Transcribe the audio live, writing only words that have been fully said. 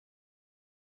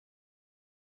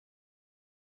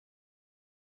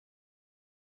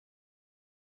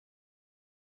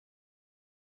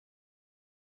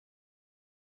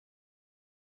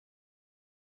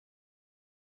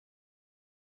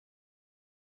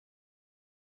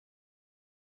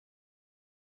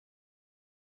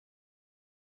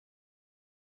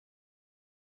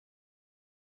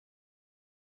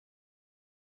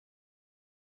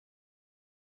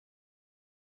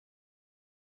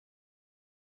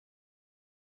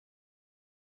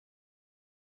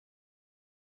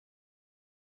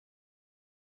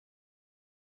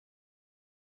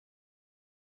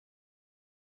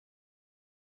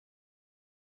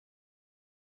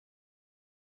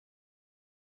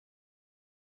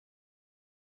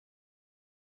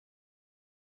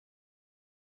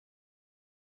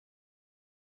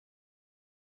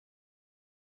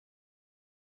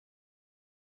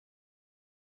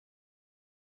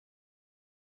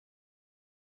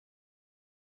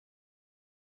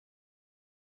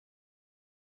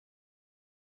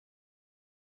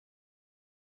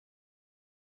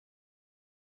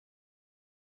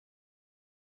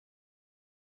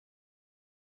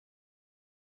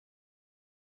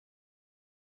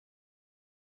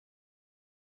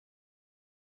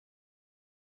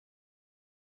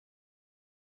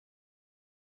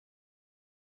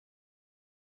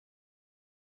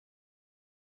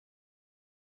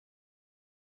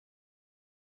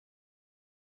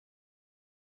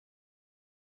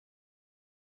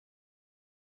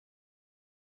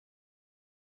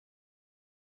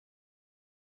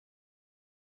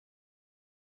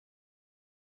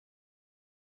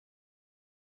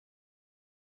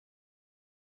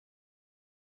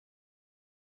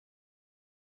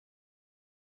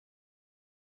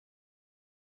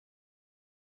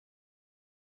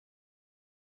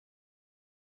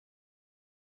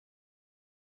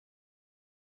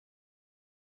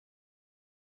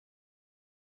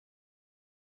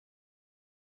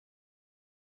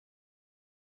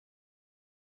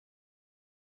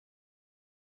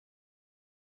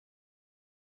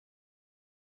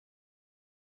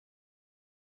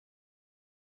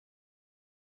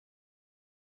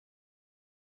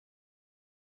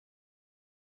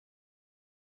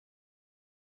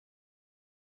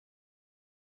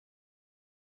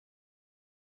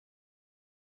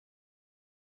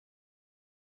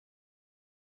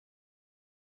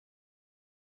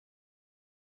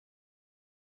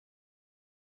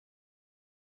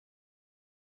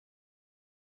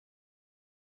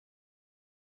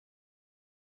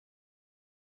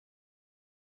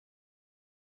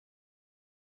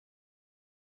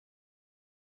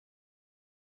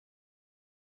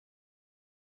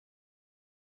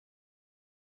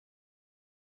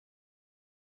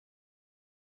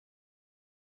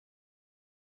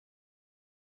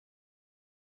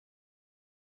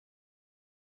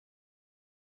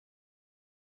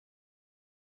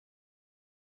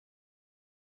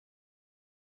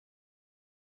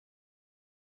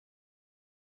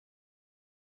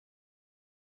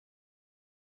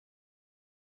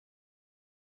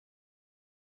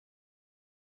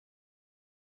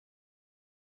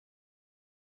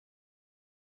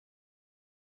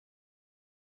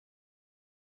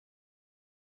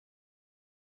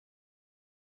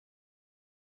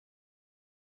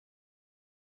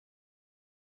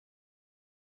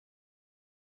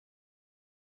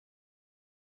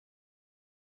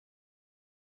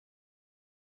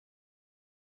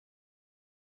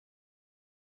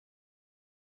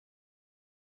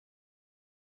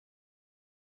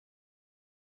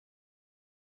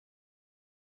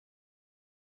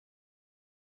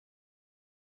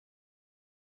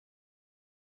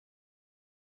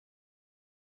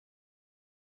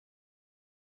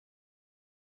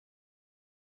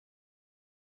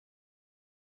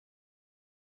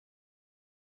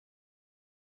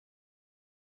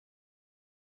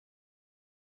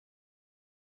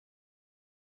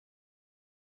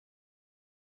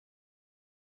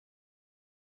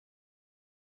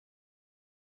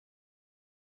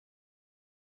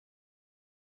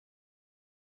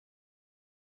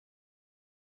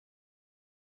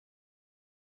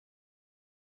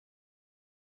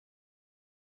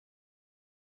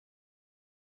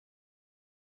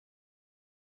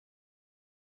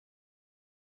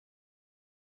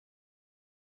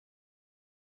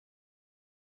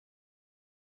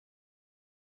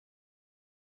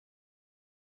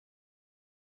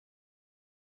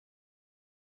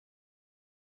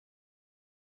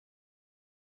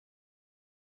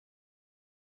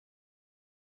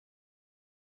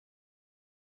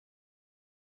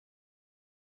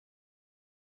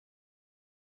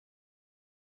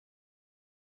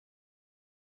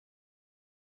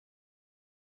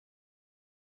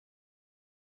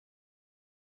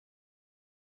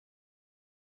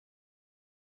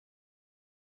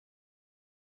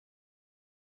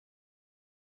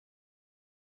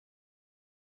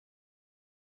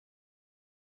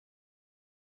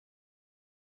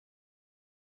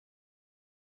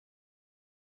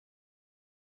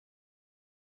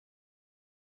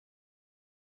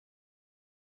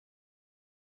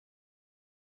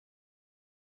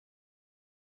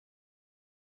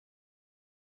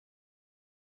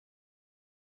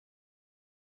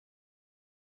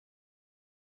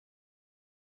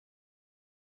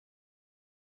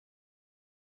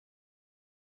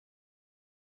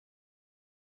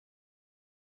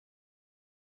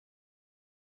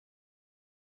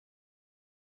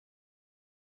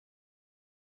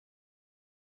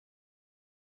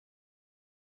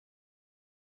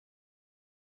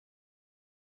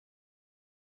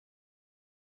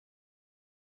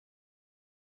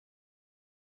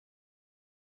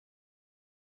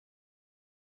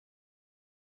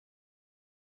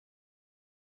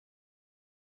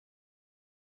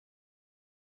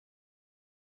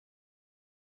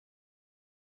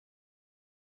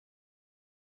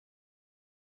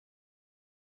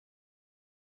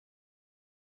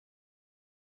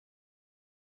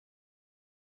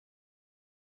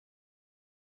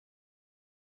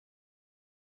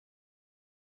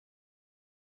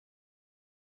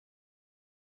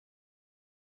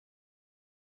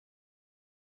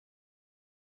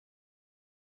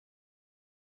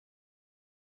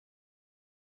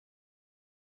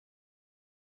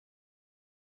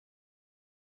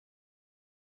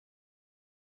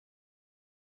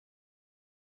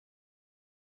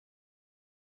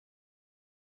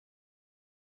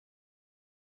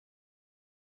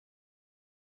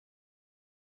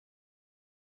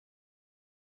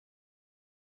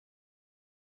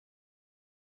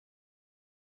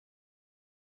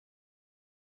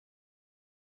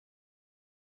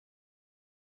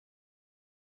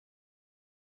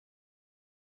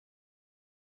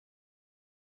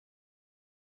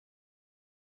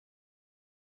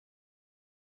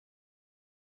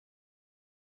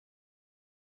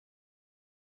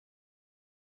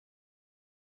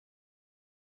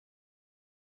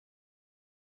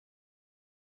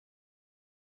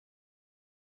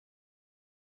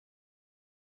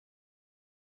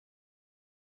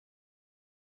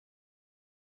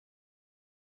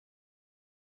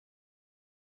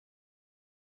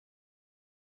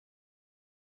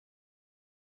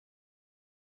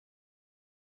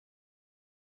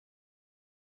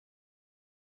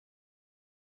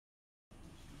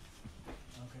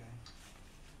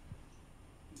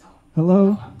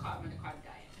Hello.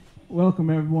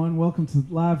 Welcome, everyone. Welcome to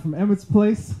Live from Emmett's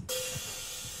Place,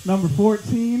 number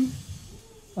 14.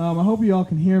 I hope you all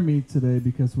can hear me today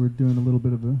because we're doing a little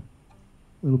bit of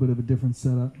a different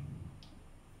setup.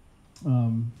 So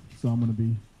I'm going to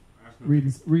be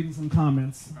reading some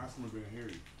comments.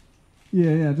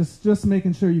 Yeah, just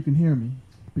making sure you can hear me,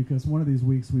 because one of these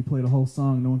weeks we played a whole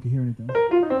song, no one could hear anything.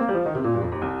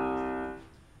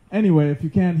 Anyway, if you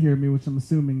can't hear me, which I'm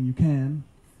assuming you can,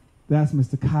 that's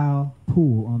Mr. Kyle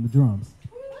Poole on the drums.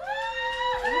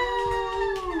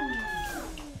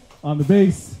 On the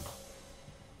bass,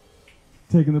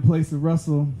 taking the place of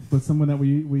Russell, but someone that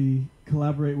we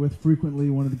collaborate with frequently,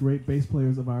 one of the great bass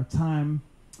players of our time,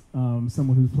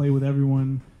 someone who's played with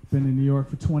everyone, been in New York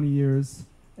for 20 years,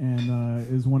 and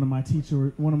is one of my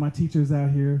teachers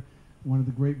out here, one of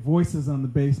the great voices on the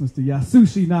bass, Mr.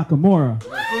 Yasushi Nakamura.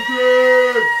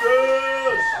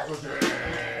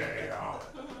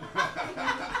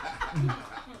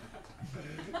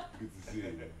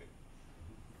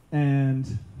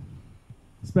 And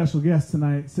special guest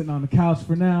tonight, sitting on the couch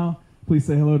for now. Please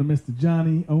say hello to Mr.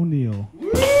 Johnny O'Neill.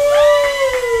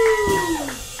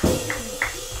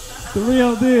 The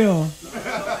real deal.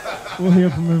 We'll hear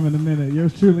from him in a minute.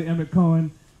 Yours truly,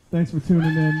 EmmetCohen. Thanks for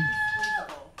tuning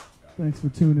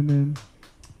in.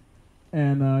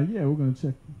 And yeah, we're gonna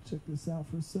check this out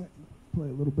for a sec. Play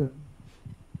a little bit.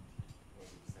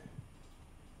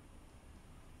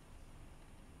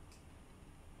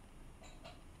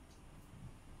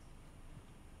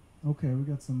 Okay, we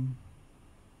got some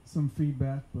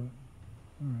feedback, but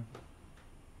all right.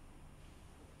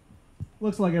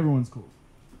 Looks like everyone's cool.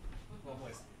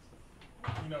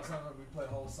 You know, sometimes we play a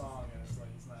whole song and it's like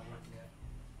it's not working yet.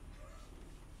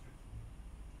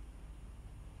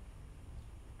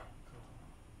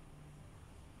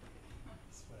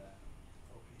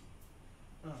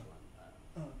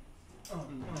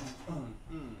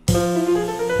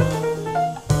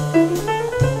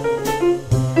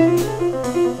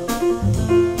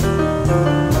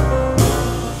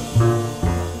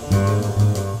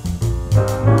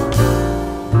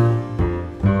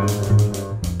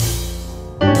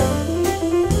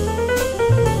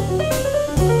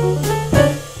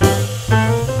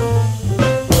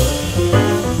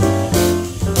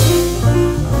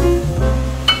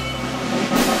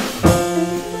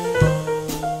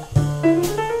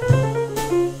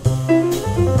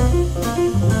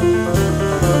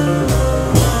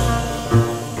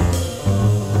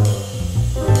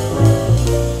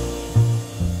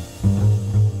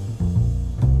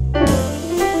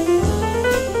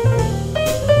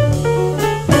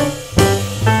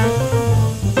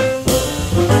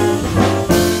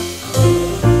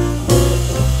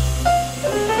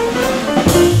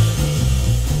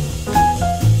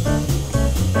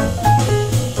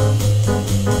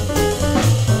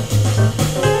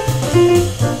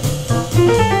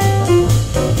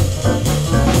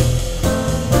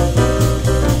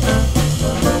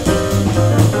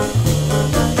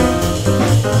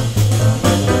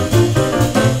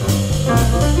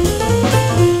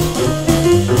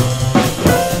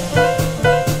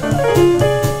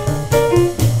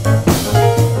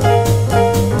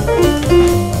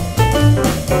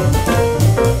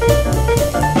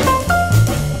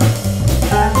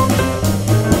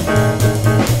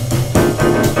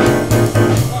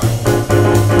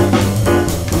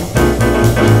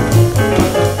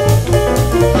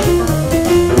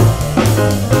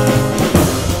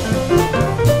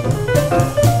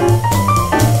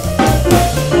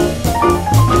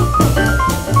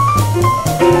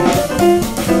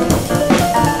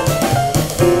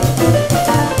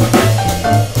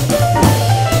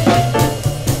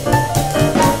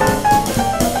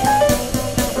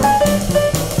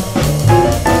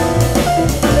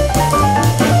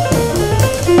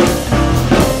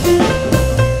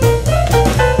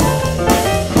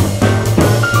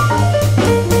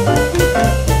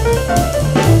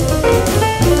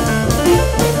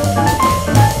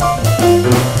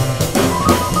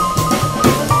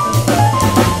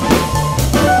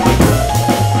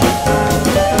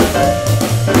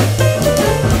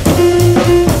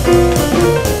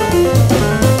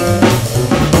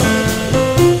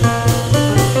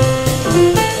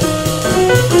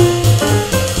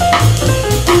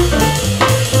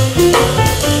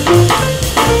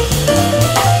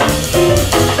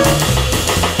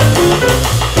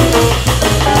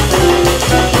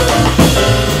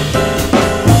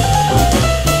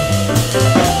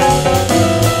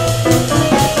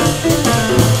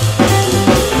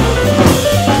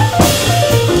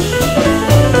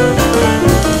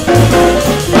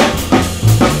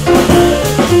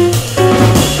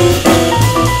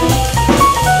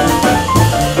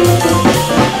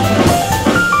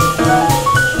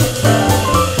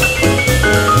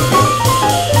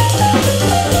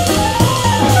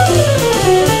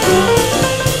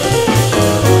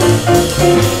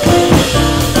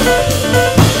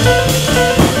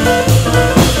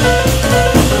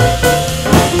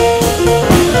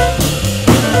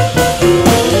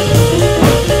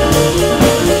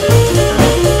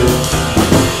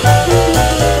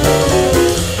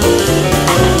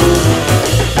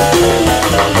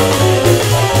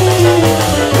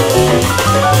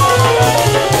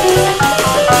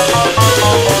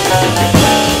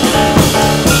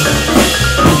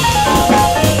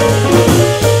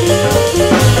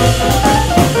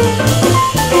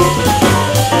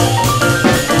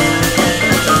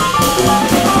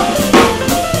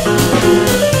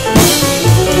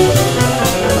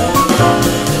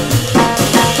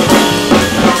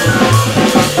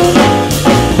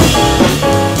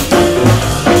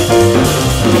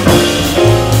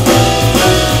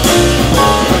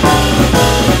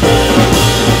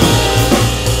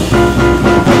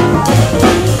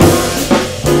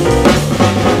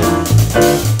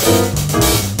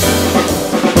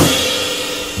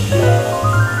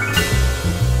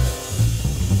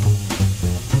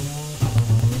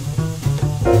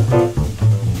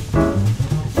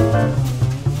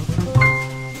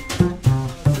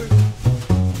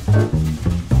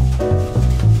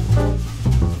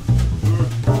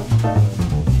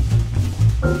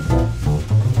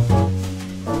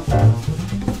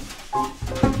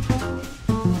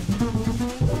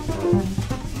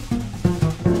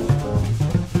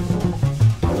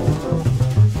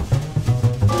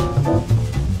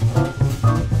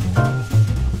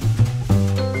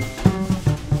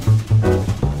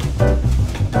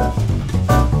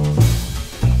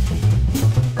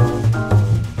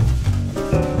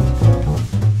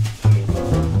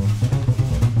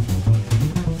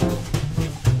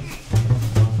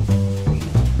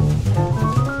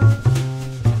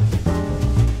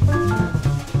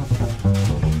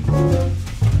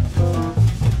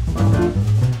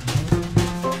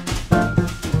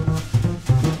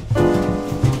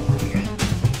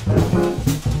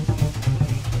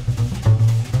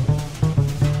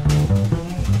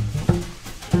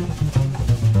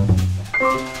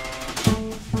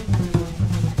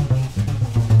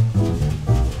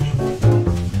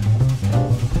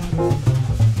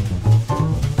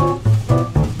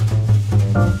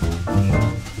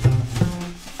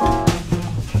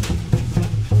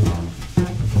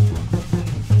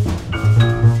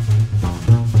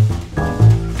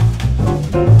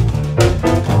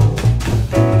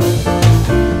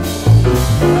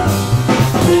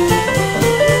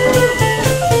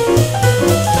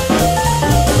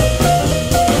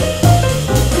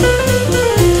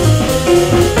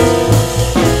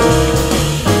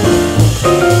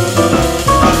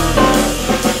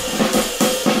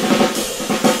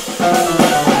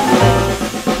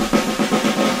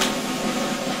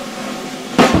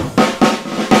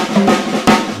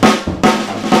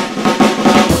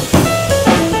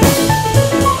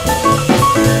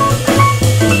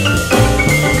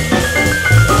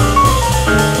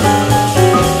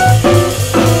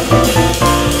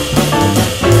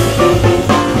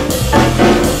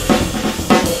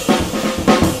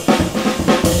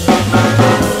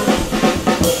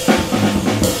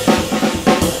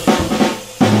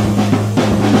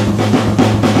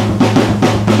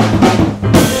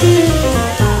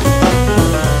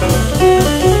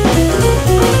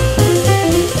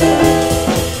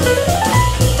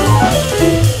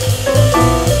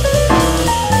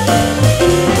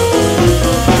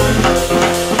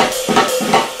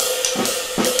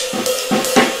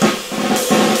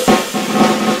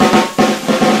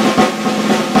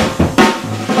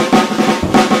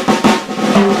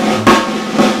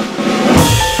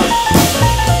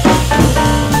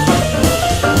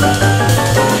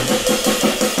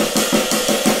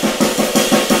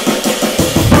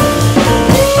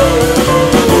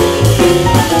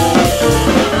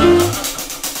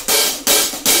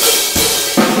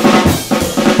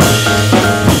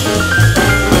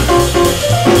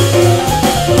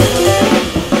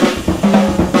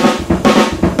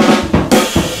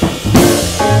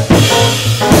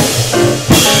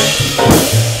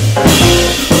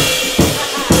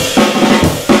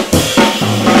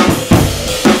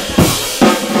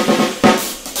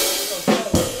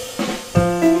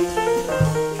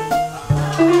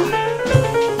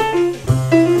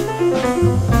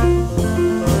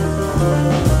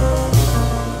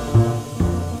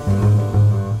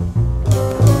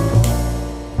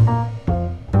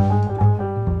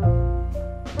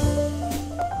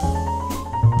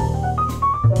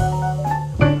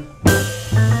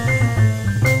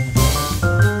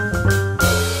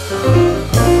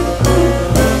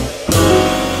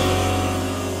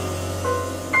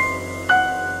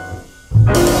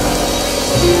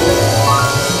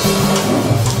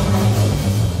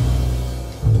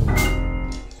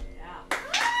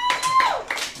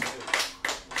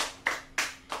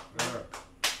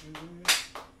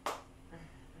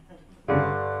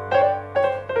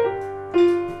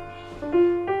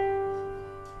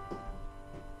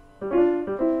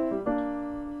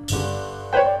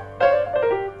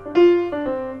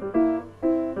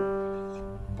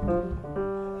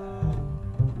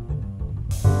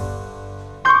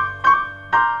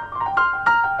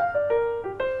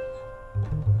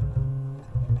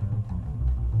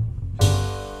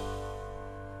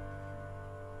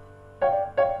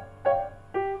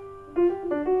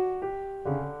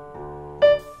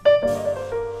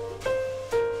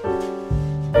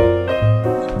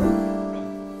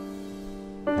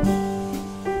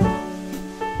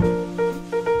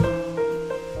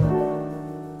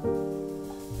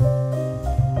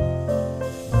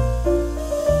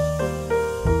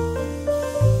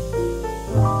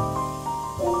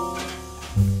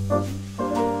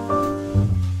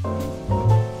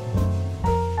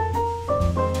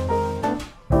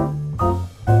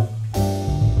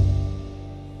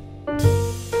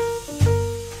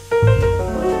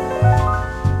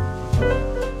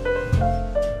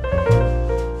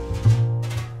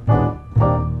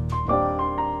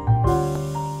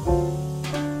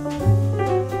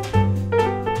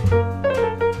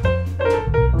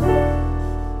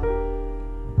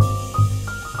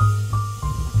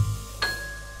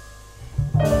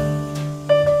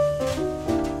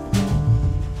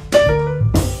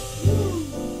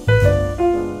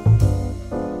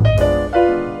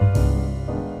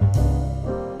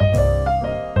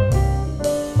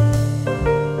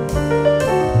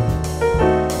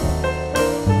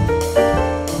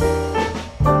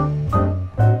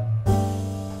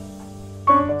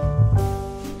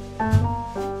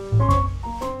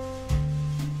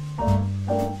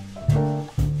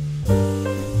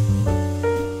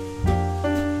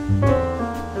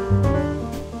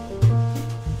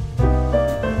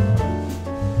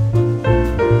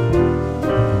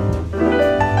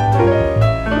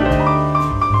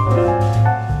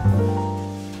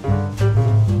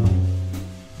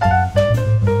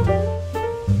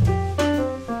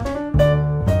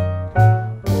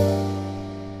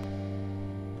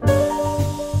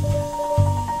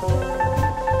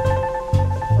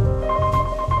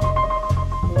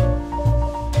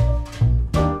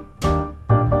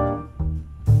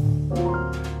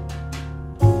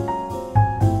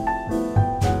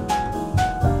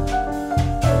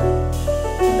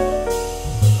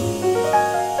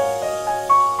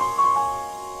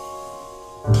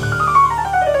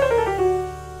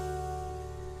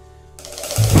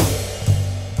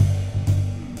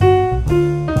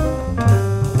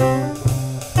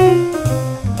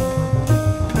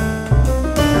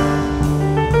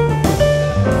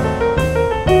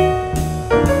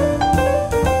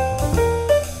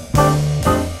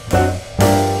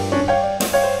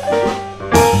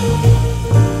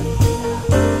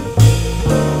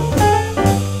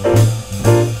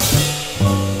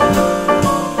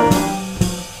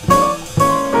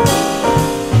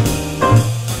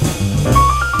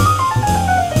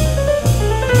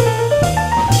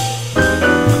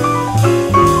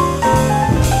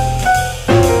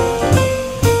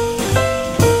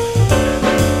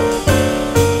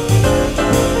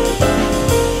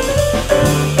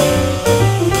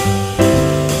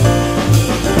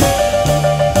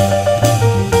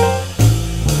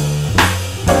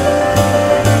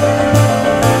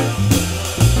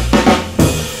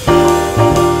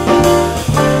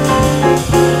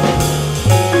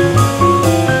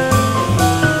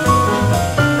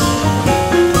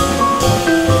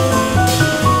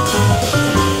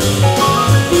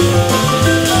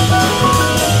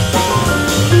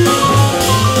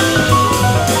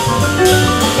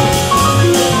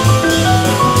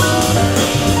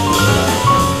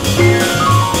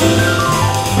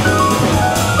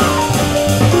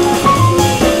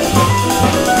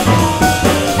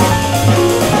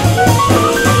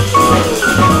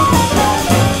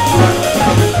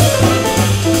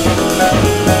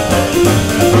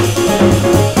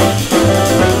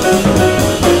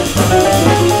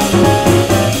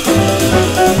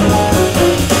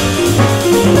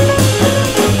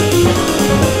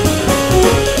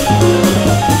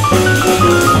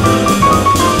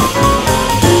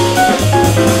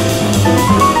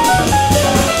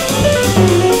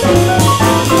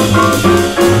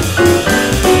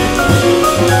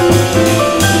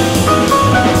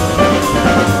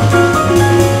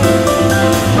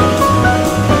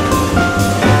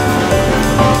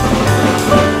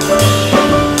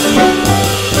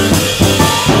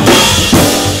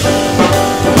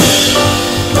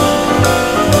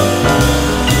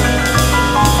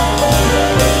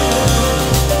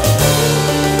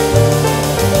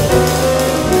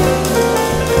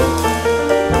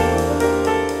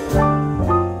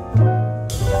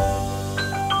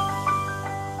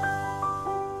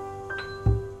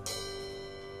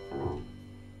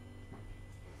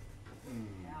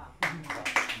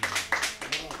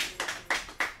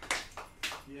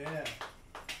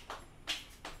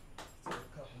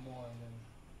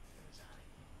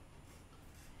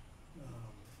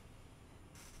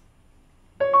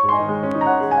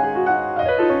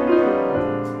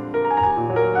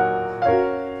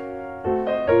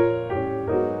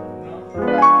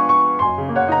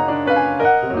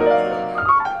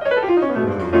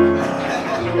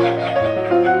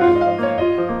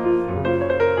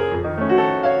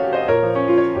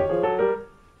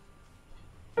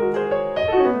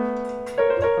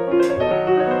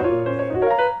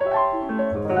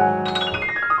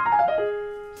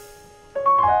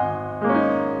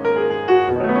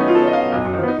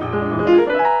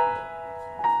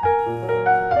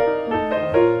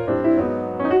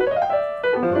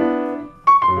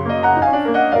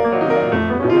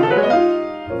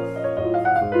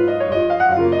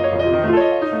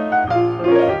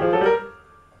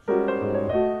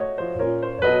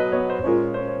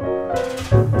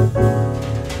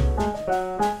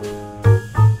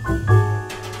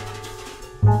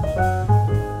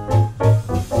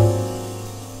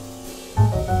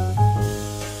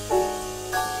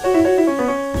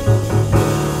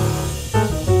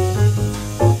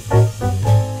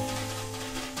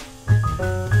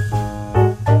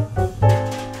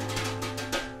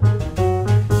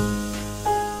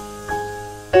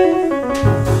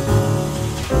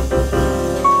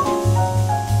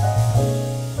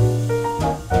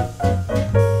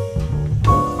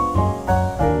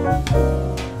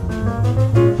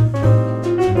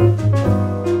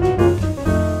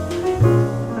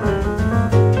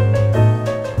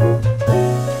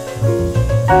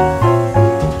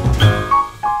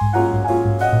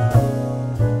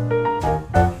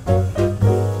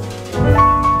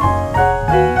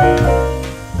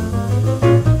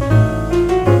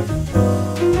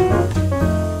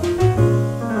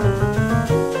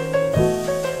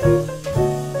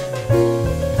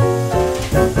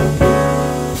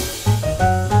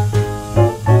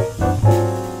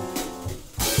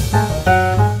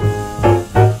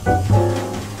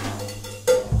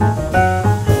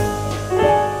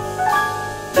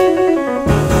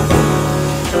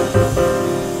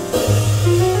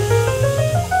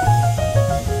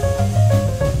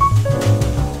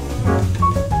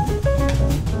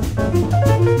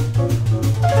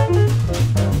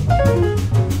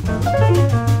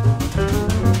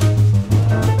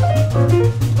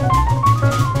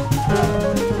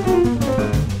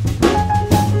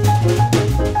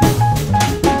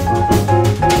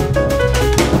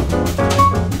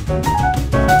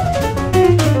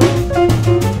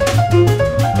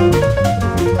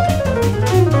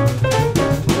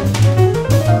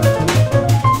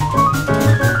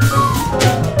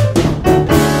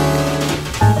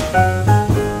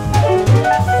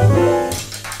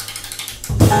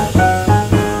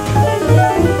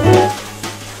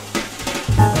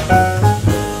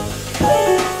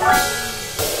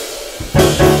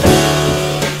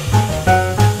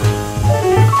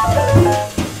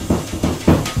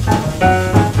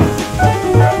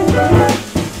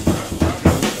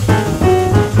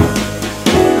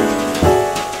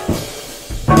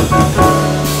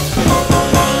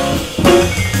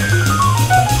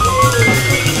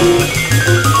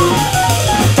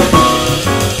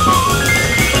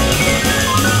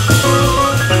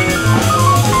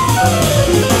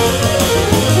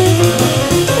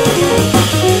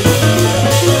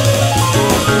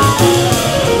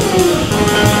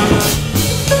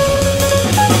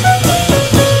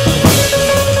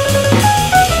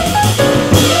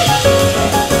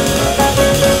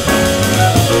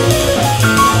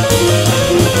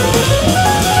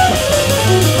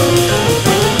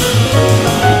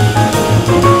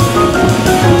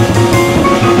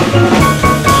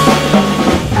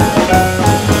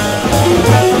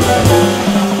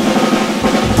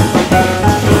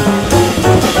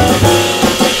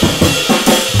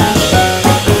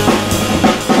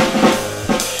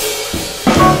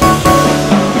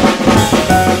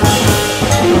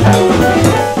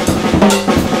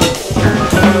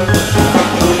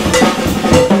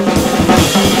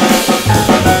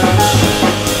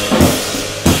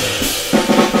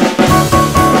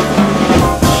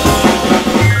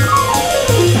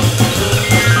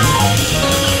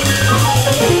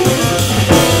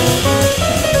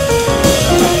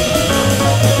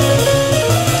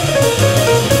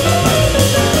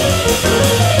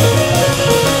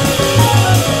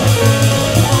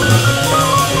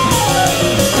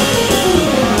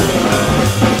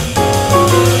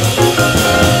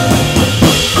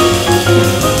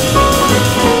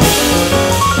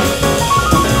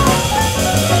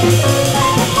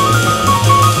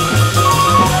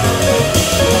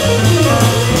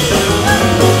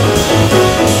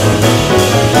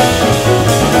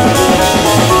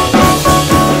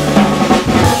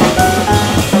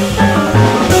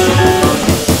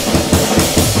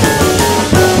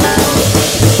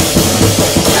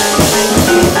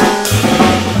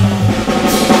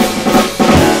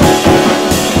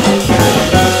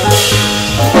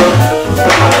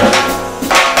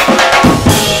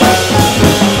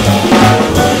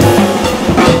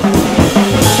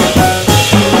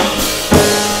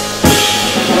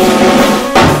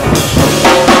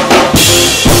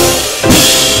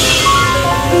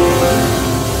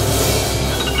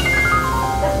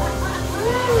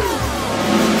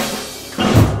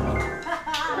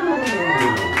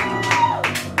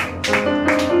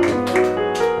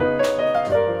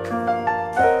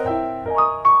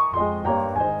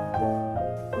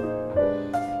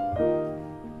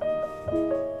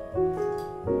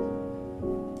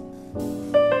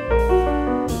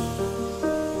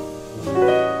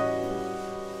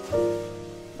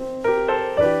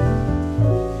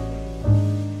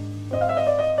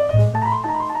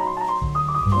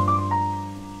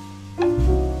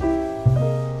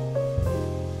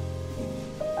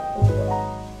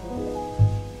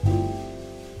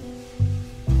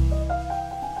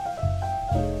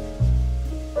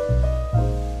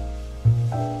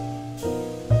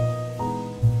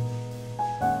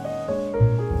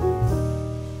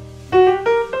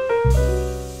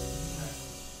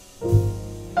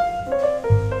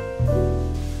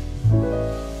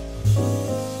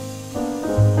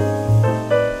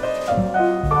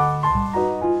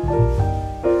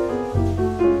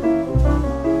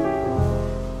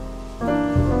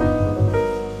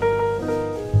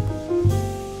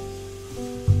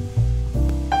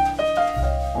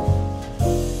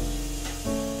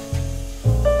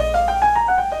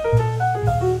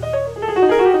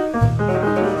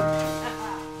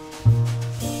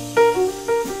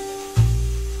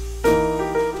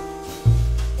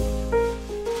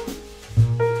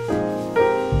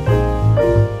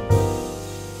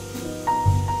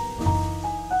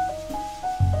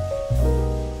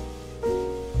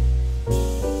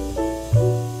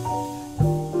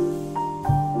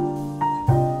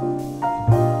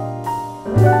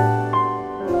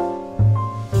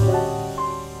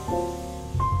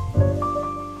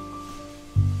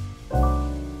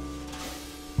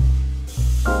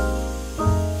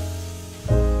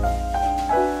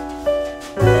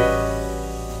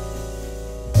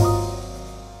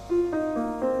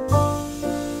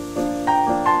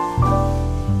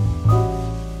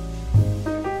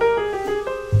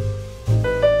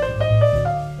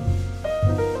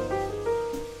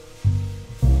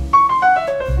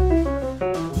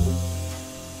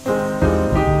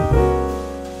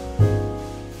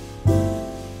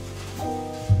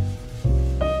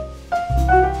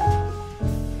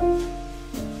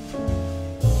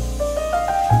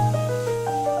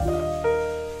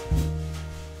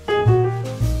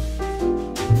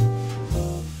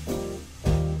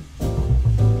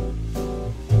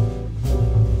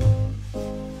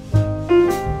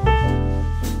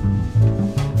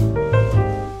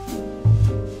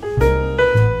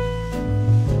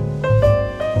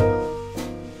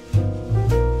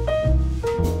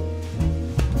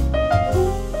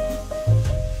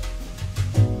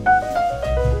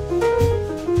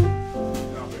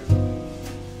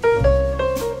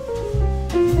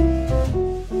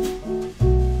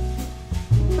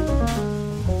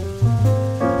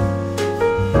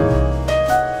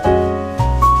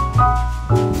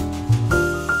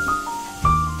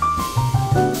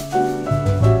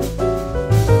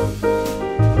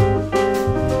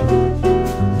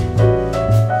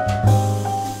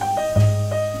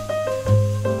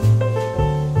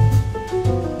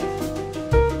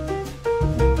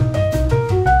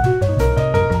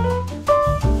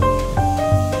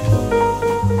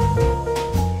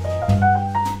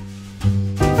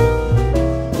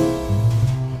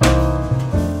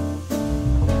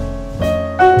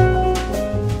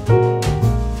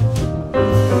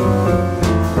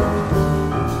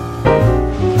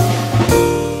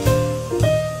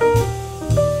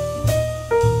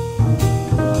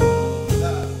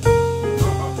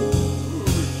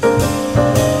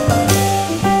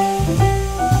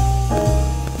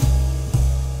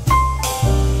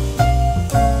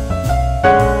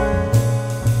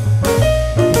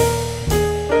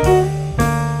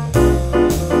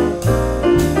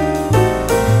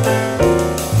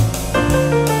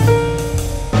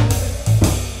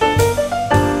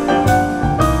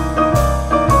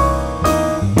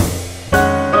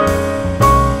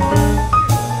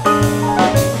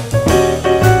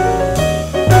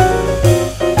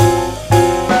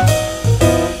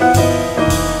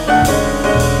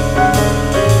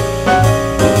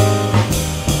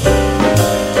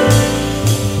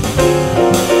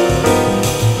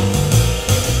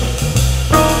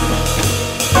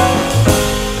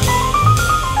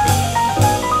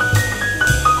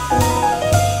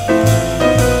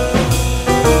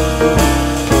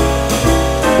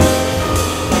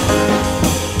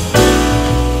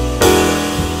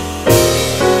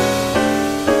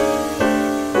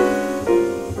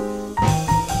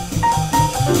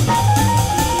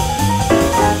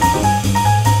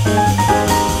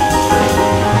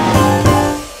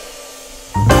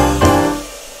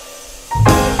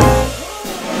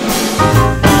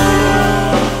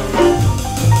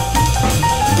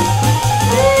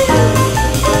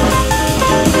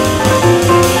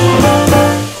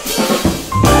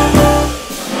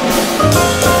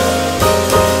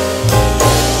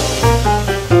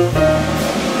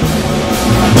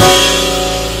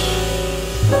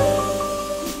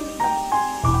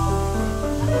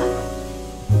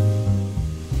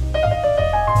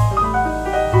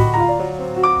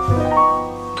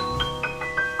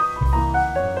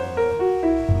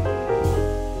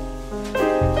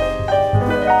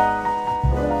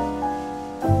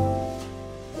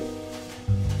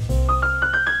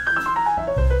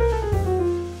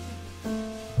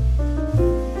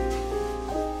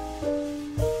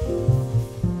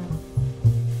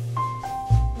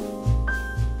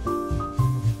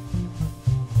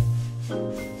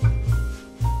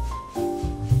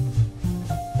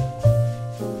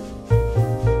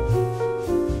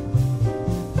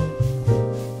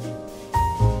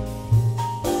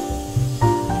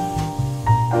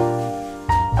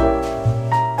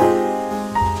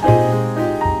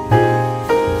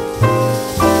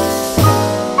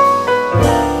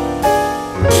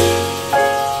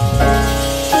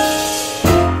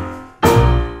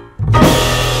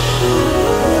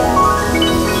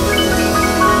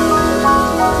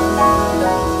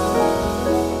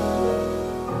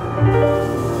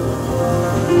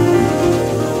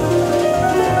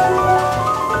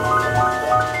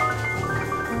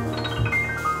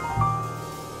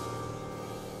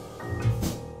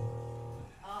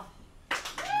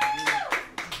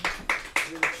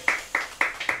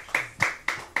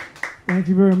 Thank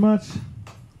you very much.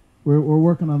 We're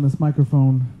working on this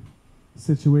microphone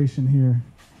situation here.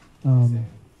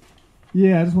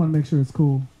 Yeah, I just want to make sure it's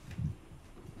cool.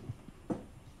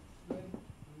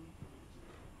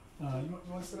 You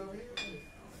want to sit over here?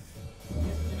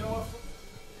 You know what?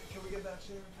 Can we get that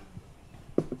chair?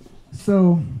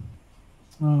 So,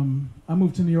 I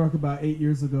moved to New York about 8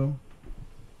 years ago.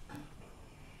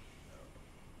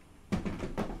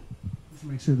 Let's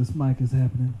make sure this mic is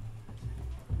happening.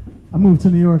 I moved to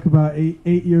New York about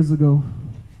eight years ago.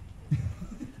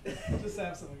 Just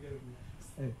have someone get it.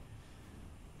 Hey.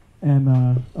 And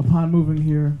upon moving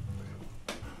here,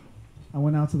 I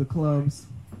went out to the clubs.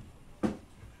 I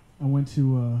went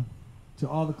to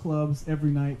all the clubs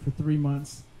every night for 3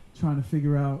 months, trying to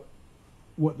figure out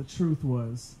what the truth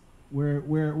was,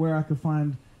 where I could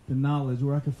find the knowledge,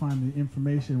 where I could find the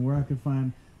information, where I could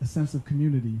find a sense of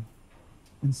community.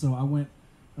 And so I went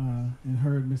and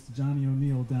heard Mr. Johnny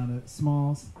O'Neill down at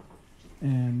Smalls,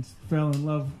 and fell in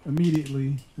love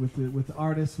immediately with the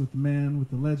artist, with the man, with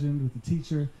the legend, with the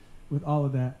teacher, with all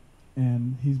of that.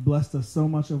 And he's blessed us so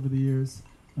much over the years,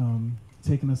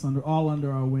 taking us under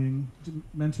our wing,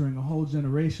 mentoring a whole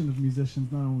generation of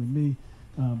musicians, not only me,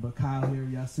 but Kyle here,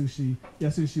 Yasushi.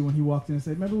 Yasushi, when he walked in and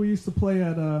said, remember we used to play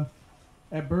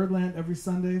at Birdland every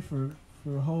Sunday for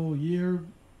a whole year,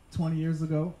 20 years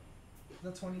ago? Is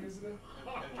that 20 years ago?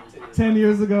 10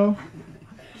 years ago.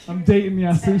 I'm dating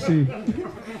Yasushi.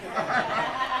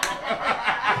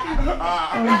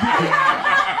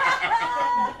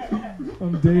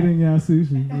 I'm dating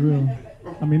Yasushi, for real.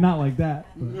 I mean, not like that,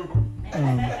 but,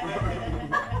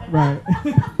 right.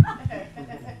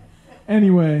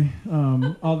 Anyway,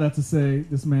 all that to say,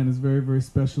 this man is very, very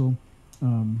special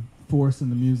force in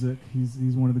the music.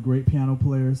 He's one of the great piano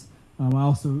players. I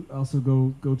also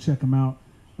go check him out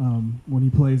when he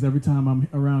plays. Every time I'm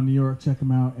around New York, check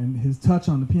him out. And his touch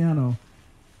on the piano,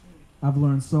 I've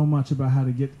learned so much about how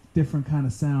to get different kind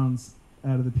of sounds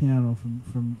out of the piano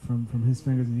from his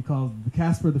fingers. And he calls it the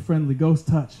Casper the Friendly Ghost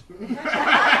Touch. And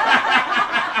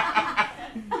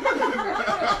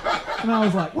I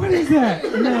was like, what is that?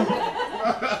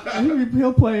 And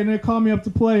he'll play, and they'll call me up to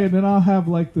play, and then I'll have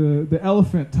like the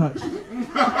elephant touch.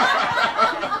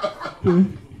 The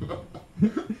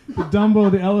Dumbo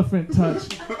the elephant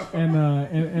touch, and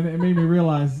it made me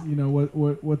realize,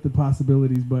 what the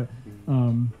possibilities. But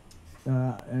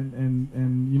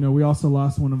we also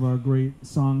lost one of our great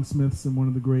songsmiths and one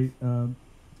of the great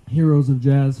heroes of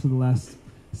jazz for the last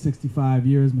 65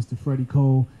 years, Mr. Freddie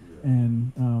Cole.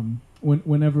 And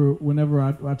whenever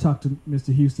I talk to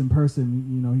Mr. Houston in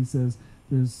person, he says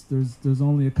there's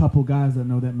only a couple guys that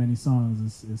know that many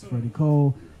songs. It's Freddie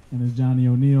Cole and there's Johnny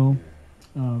O'Neill.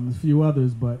 A few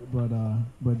others, but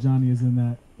Johnny is in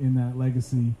that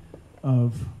legacy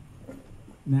of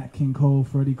Nat King Cole,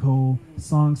 Freddie Cole,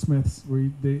 songsmiths, where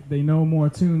they know more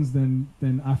tunes than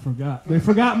I forgot. They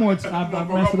forgot more. I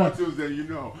messed it up. Tunes than you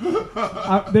know.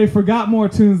 They forgot more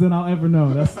tunes than I'll ever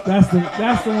know. That's the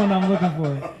one I'm looking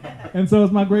for. And so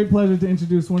it's my great pleasure to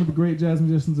introduce one of the great jazz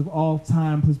musicians of all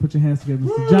time. Please put your hands together,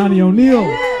 Mr. Johnny O'Neill.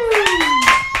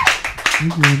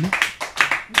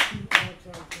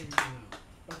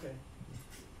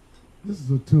 This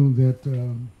is a tune that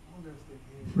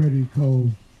Freddie Cole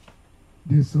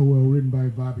did so well, written by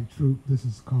Bobby Troup. This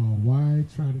is called Why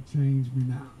Try to Change Me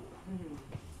Now?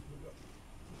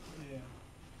 Yeah.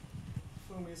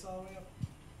 Boom, it's all the way up.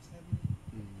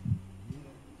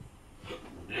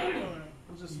 Yeah.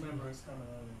 We'll just remember it's coming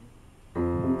out.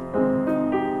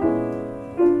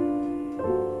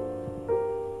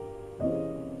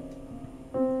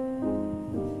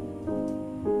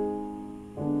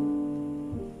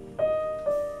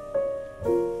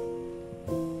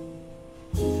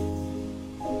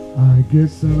 I get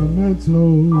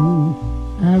sentimental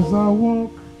as I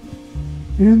walk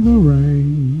in the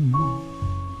rain.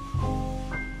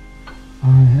 I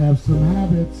have some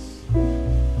habits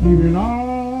even I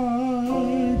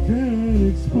can't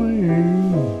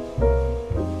explain.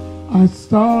 I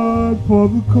start for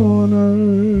the corner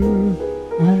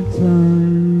and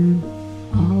turn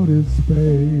out in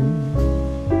space.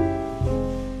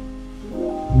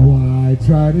 Why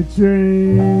try to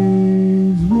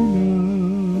change me now?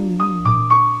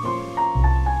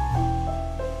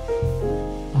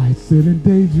 I sit and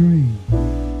daydream.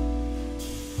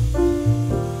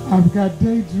 I've got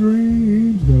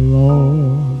daydreams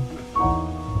galore.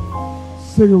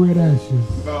 Cigarette ashes.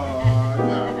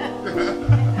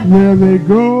 Where they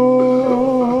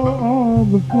go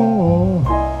on the floor.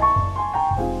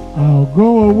 I'll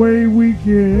go away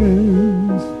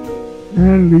weekends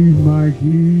and leave my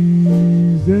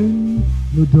keys in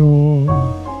the door.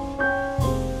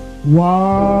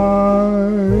 Why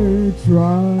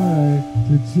try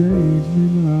to change me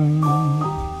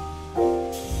now?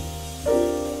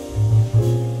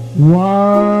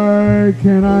 Why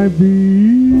can't I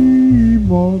be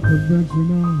more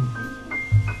conventional?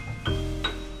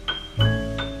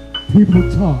 People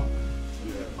talk,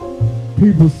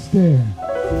 people stare,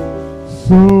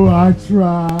 so I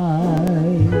try.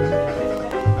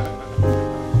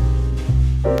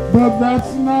 But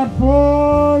that's not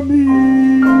for me,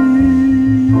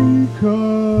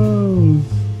 'cause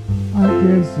I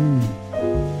can't see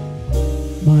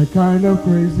my kind of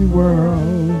crazy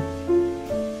world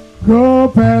go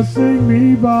passing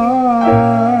me by.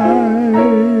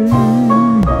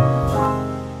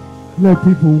 Let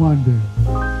people wonder.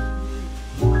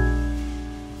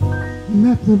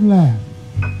 Let them laugh.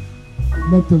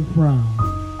 Let them frown.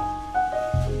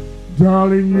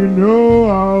 Darling, you know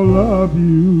I'll love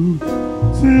you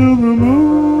till the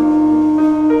moon's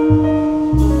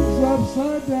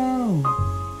upside down.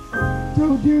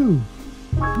 Don't you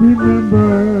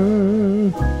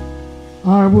remember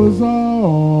I was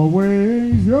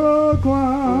always your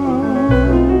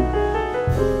clown?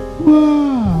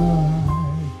 Why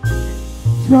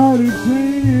try to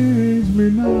change me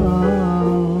now?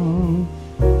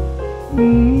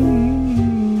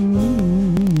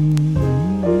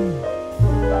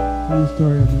 True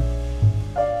story of it.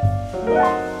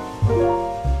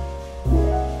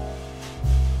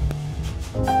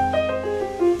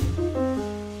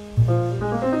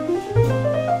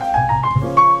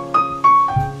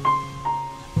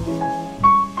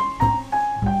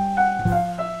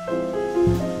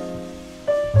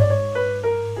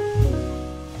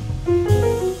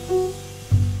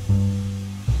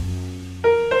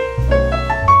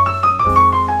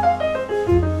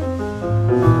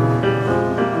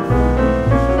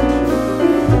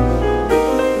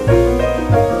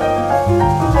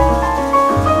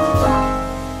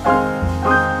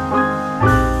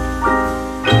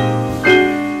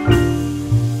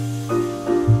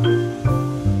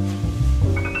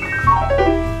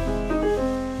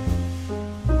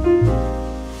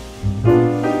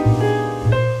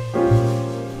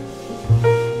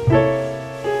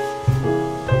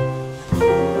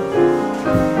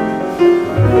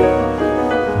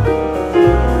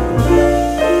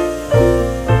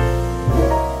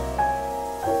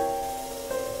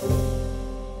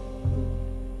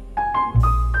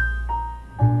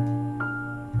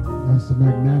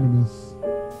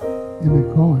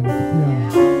 EmmetCohen at the piano.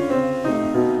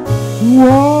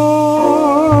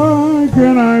 Why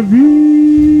can I be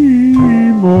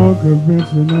more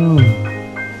conventional?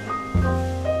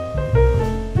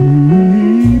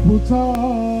 People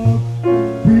talk,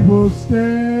 people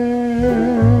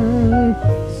stare,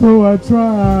 so I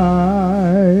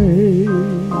try.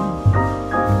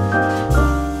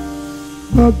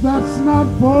 But that's not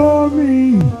for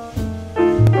me,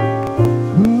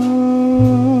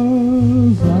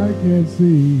 'cause I can't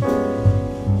see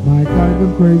my kind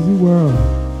of crazy world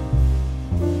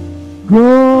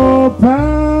go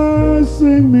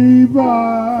passing me by.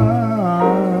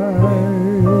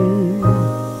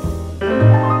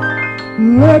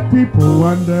 Let people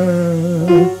wonder,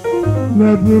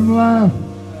 let them laugh,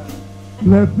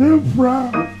 let them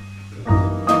frown.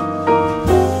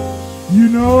 You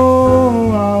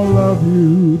know I'll love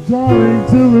you, darling,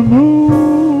 till the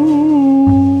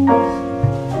moon's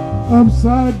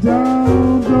upside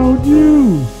down. Don't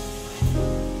you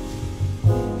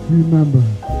remember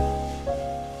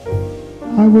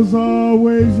I was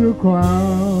always your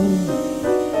clown?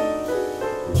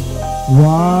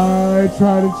 Why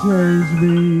try to change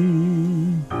me?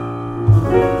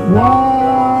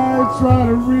 Why try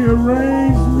to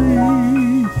rearrange me?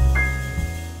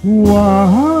 Why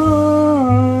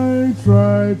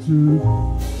try to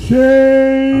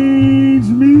change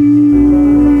me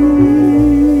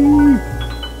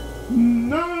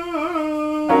now?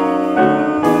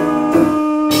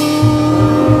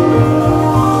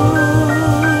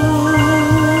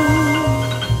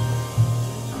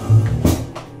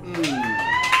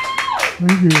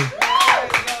 Thank you.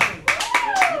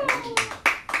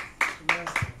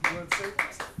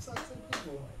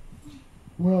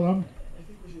 Well,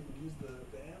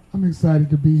 I'm excited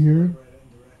to be here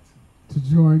to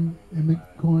join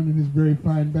EmmetCohen and his very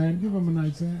fine band. Give him a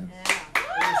nice hand.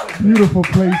 Beautiful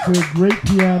place here, great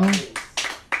piano.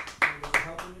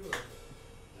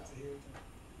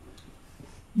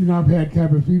 You know, I've had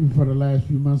cabin fever for the last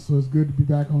few months, so it's good to be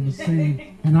back on the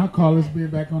scene. And I call this being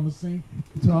back on the scene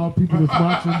to all people that's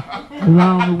watching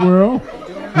around the world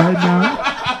right now.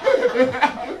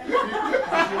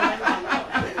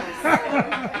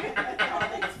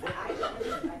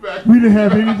 We didn't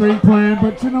have anything planned,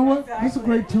 but you know what? It's a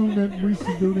great tune that we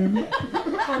should do then.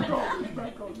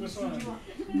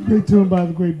 Great tune by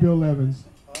the great Bill Evans.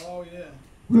 Oh, yeah.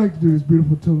 We like to do this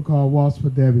beautiful tune called Waltz for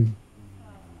Debbie.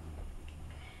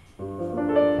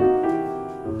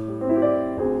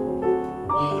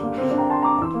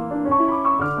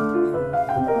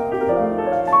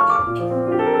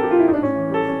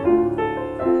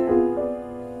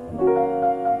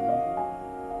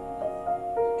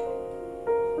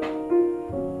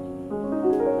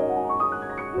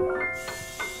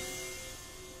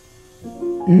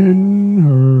 In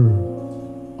her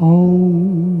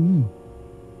own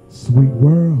sweet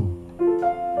world,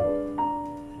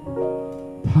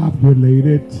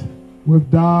 populated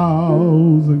with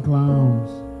dolls and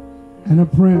clowns, and a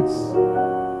prince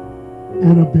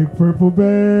and a big purple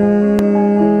bear.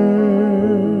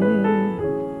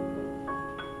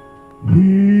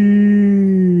 Here's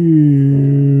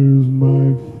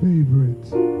my favorite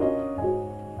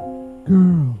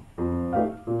girl,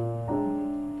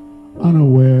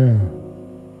 unaware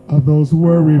of those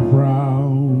worry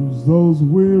frowns, those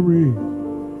weary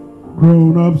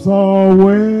grown-ups all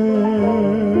wear.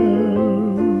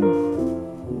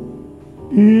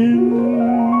 In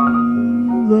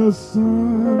the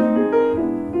sun,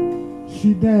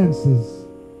 she dances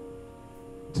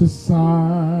to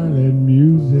silent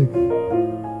music,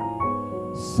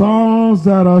 songs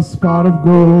that are spot of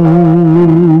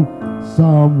gold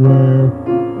somewhere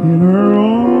in her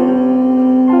own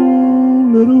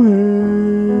little head.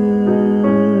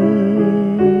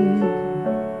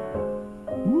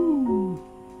 Ooh.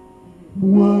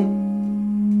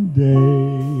 One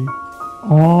day,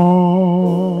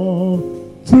 all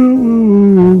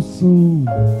too soon,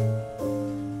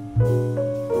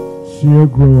 she'll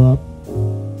grow up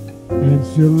and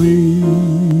she'll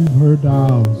leave her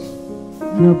dolls,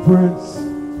 her prince,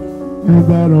 and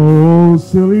that old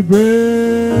silly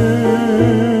bear.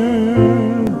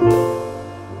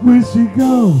 When she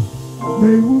goes,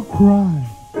 they will cry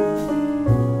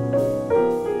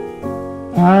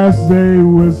as they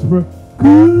whisper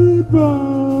goodbye.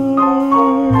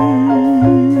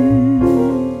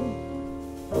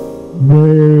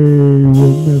 They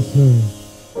will miss her,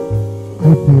 I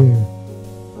fear,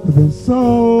 but then so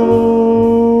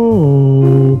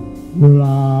will I.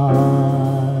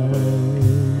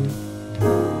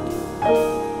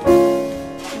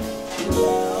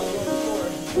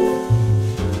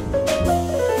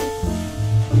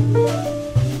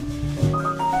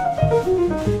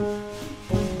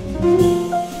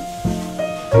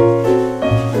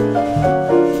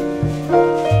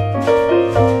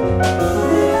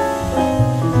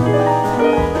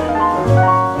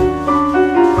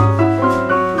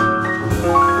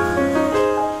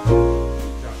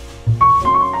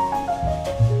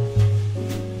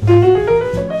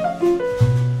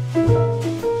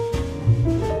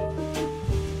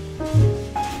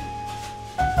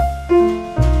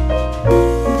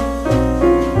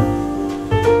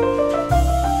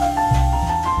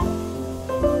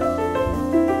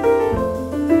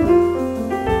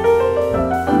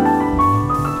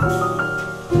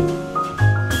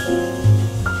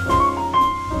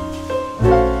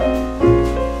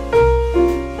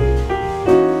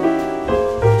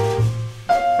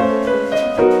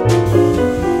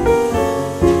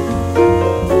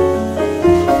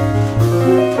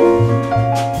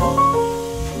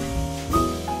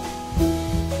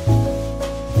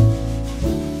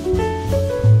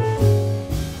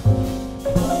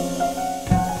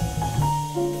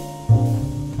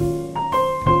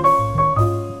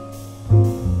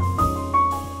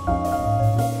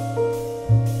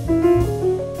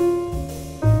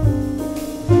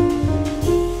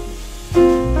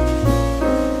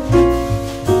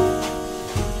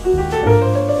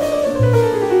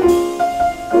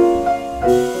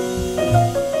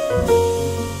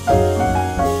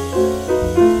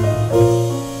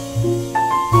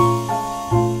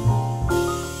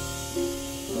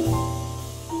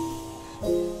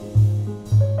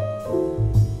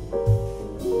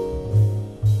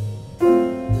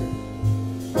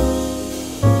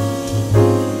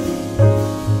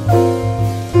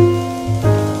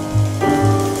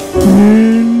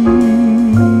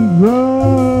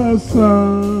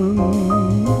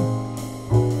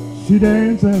 She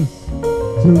dances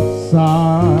to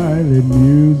silent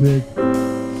music,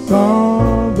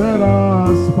 songs that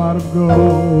are a spot of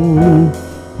gold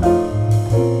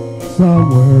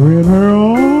somewhere in her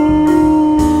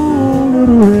own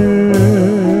little head.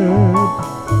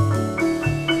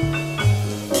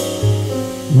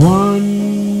 One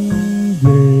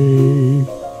day,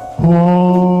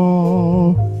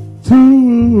 all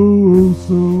too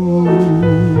soon,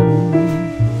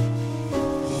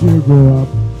 she'll grow up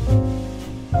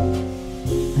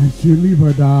and she'll leave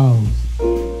her dolls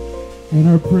and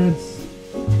her prince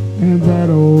and that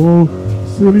old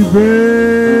silly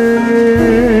bed.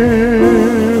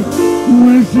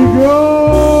 When she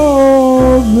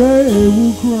goes, they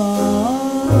will cry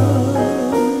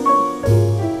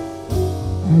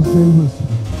as they whisper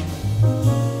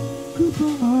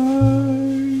goodbye.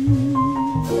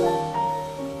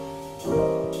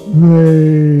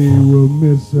 They will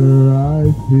miss her, I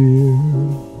fear,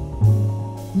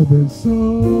 but then so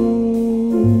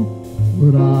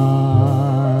would I.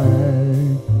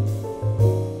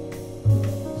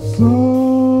 So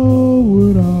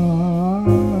would I.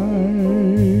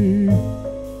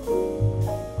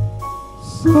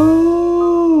 So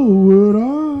would I.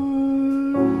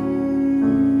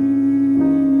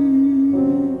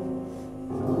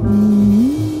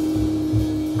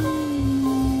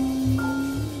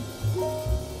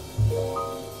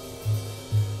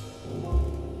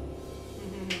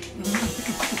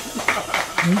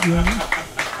 Thank you.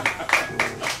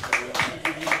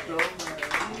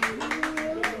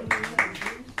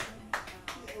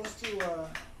 Let's do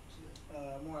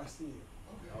more I see you.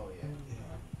 Okay. Oh yeah.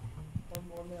 One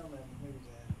more mailman, maybe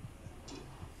that.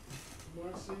 More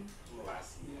I see? More I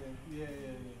see.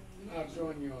 Yeah. I'll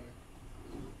join you on it.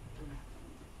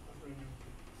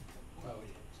 Oh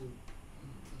yeah. Two.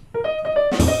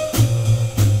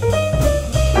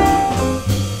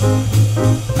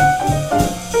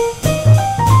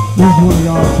 This is one of the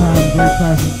all-time great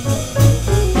classics.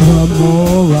 The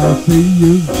more I see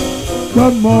you, the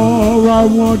more I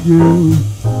want you.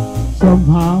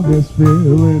 Somehow this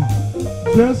feeling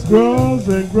just grows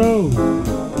and grows.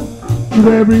 With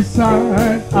every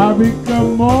sign I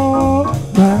become more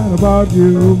mad about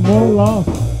you, more lost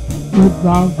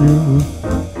without you.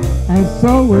 And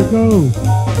so it goes.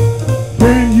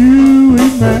 Can you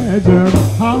imagine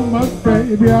how much,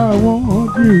 baby, I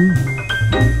want you?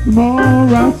 The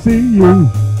more I see you,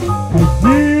 as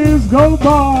years go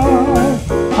by,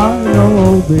 I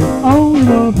know the only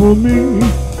one for me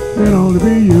can only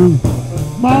be you.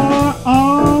 My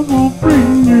arms won't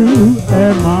bring you,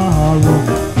 and my heart won't.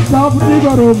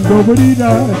 Stop-a-dee-ba-dum,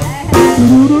 do-ba-dee-da.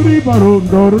 Do-do-dee-ba-dum,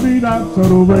 do-do-dee-da.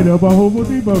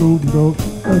 So-do-ba-da-ba-hum-a-dee-ba-dum, do.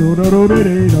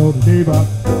 Do-do-do-dee-dee-do-dee-ba.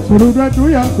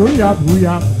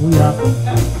 So-do-da-do-ya-do-ya-do-ya-do-ya.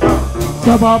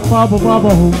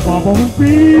 Sa-ba-ba-ba-ba-hum, ba-ba-hum,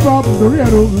 bee-bop,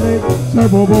 do-ya-do-dee.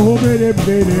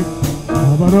 Sa-ba-ba-hum-a-dee-ba-dee.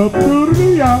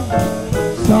 Ba-ba-da-do-dee-ya.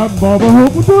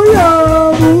 Sa-ba-ba-hum-a-do-ya,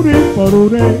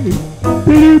 do-dee-ba-do-dee.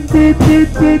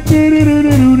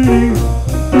 Dee-dee-dee-dee-dee-dee-dee-dee-dee.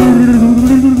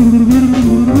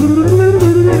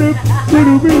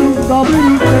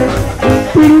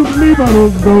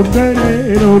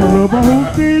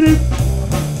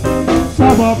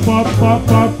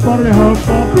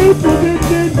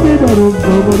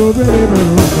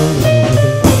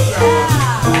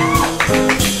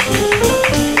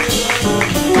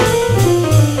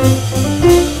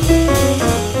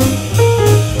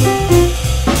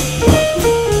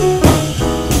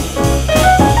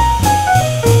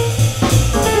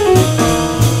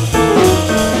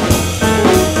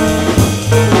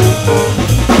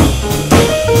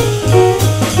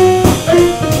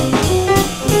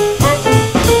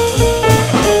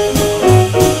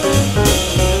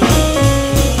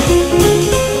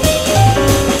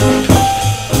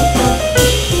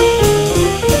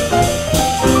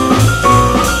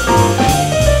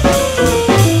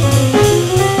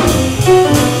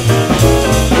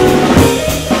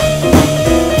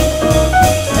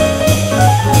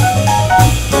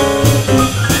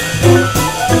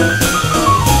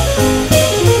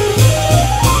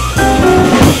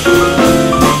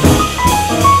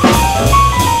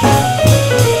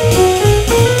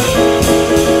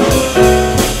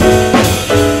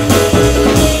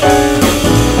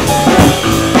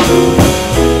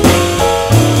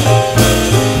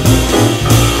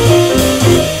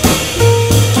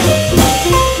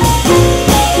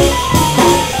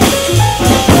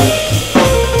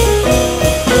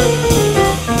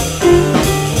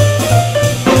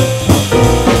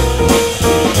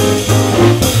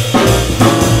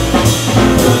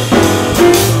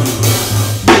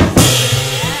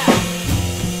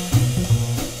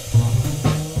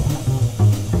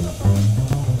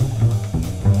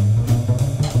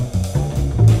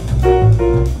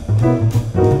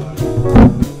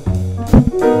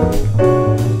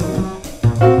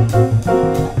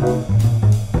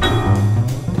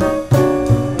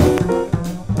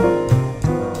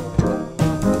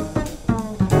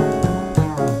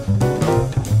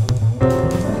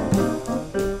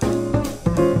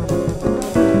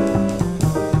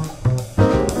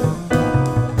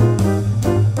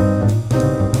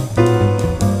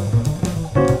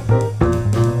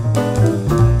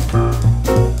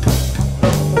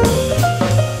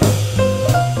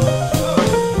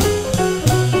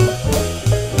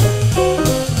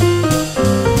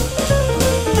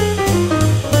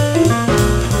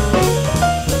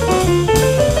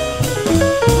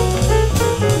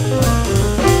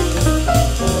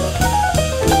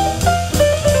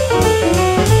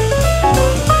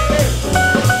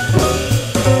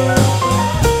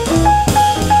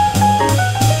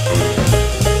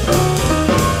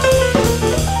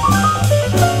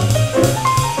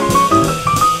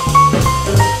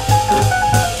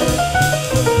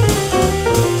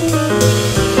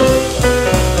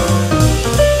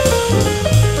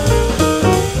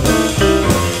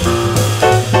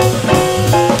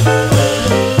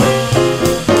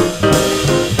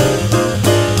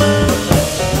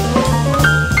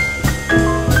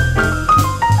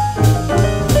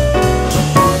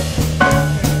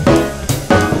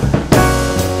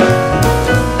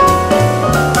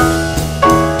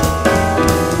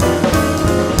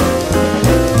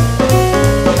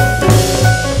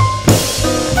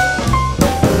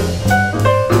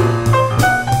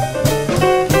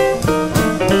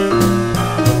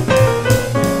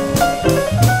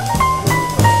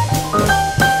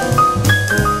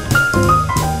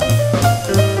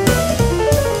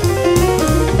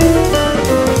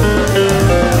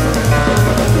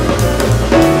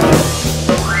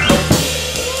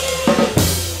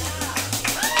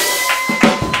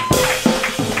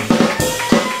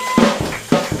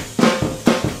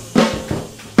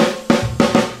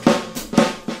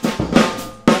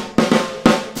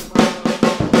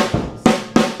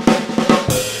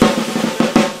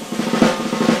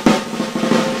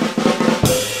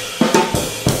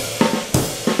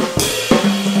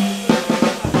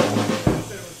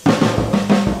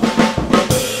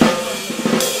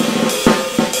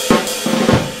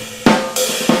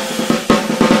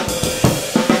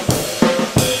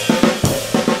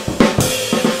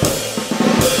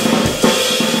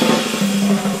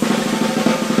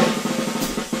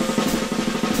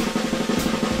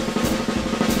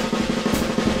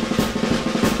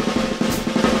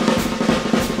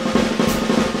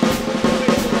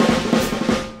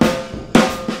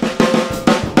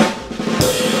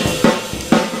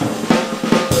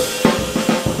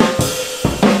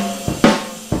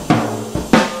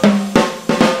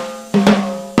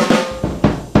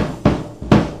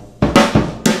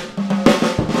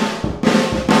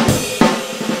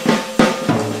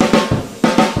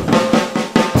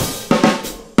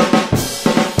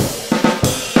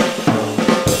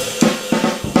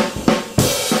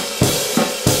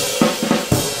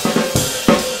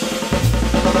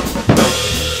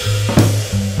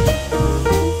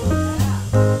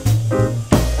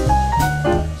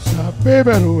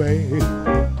 de better way.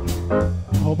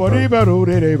 Oh, but de better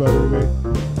way.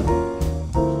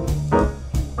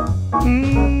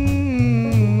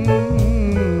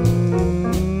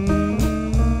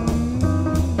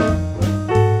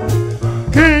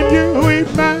 Can you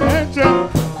imagine,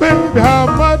 baby, how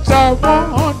much I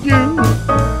want you?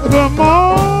 The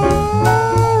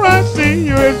more I see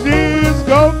you as years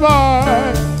go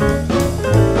by,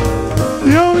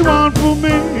 the only one for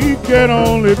me can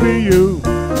only be you.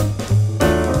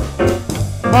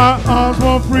 My arms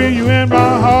won't free you and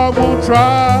my heart won't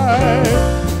try.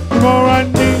 The more I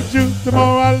need you, the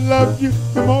more I love you,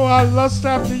 the more I lust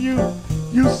after you.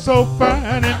 You so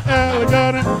fine and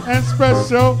elegant and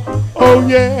special, oh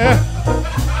yeah.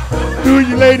 Do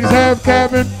you ladies have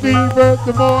cabin fever?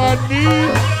 The more I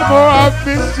need, the more I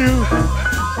miss you.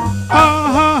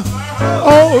 Uh-huh,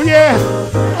 oh yeah,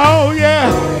 oh yeah,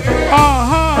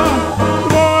 uh-huh.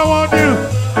 The more I want you,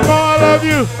 the more I love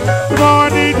you, the more I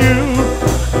need you.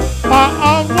 My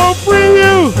arms won't free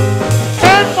you,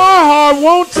 and my heart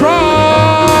won't try.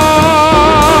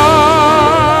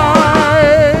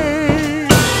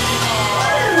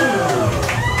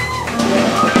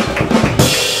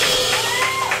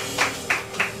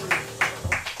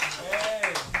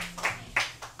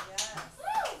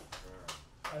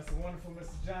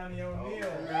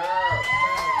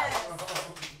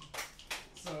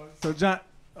 So John,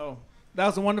 oh, that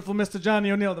was a wonderful Mr. Johnny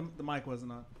O'Neill. The mic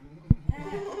wasn't on.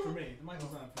 For me, the mic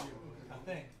was on for you. I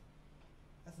think.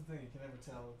 That's the thing, you can never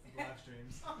tell with the live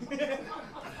streams.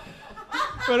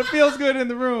 But it feels good in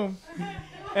the room.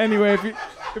 Anyway, if you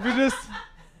just,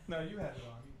 no, you had it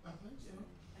on.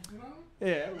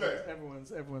 Yeah,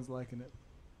 everyone's liking it.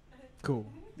 Cool.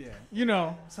 Yeah, you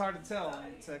know, it's hard to tell on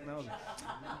technology.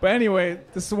 But anyway,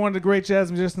 this is one of the great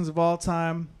jazz musicians of all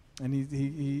time. And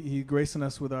he gracing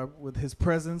us with his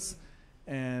presence,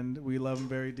 and we love him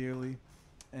very dearly.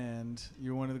 And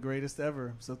you're one of the greatest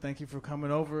ever. So thank you for coming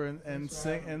over and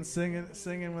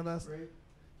singing with us. You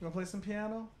wanna play some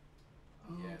piano?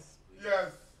 Yes.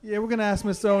 Yeah, we're gonna ask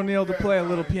Mr. O'Neill to play a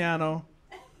little piano.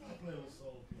 I'll play a little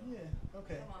solo piano. Yeah.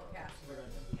 Okay. Come on, Cash.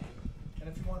 And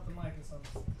if you want the mic, it's on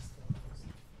this.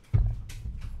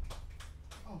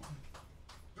 Oh,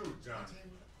 Dude, Johnny.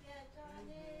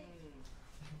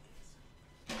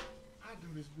 I do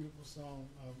this beautiful song.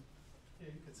 Yeah,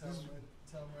 you could tell him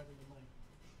right in the mic.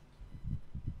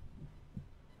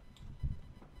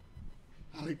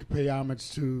 I like to pay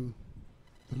homage to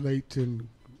the late and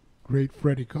great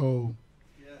Freddie Cole.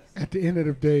 Yes. At the end of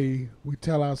the day, we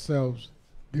tell ourselves,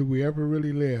 did we ever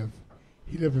really live?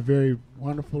 He lived a very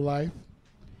wonderful life,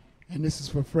 and this is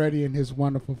for Freddie and his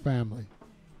wonderful family,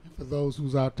 and for those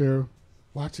who's out there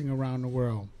watching around the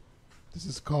world. This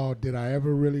is called Did I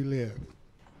Ever Really Live?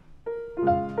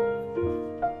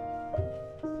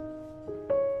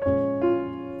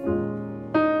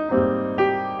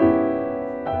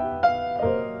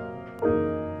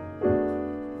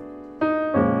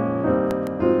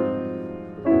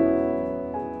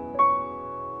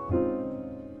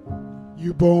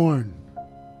 You born,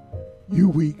 you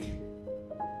weak,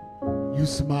 you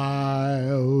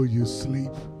smile, you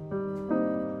sleep,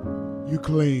 you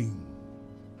cling,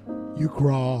 you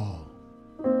crawl,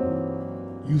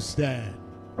 you stand,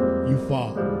 you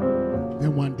fall.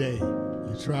 Then one day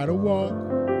you try to walk,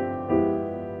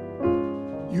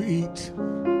 you eat,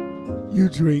 you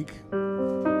drink,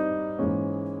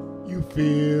 you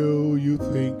feel, you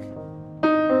think,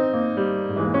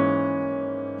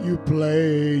 you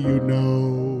play, you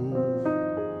know,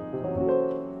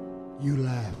 you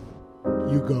laugh,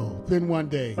 you go. Then one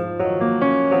day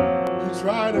you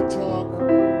try to talk,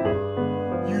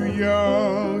 you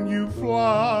young, you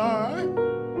fly,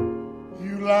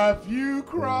 you laugh, you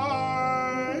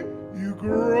cry, you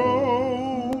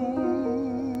grow,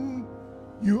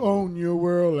 you own your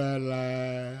world at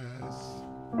last.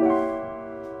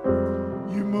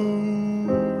 You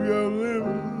move your limbs,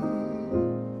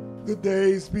 the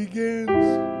days begins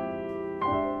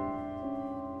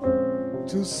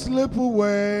to slip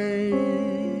away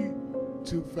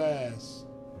too fast,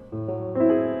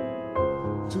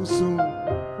 too soon.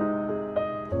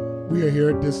 We are here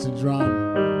at Distant Drum.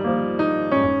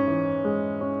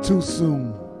 Too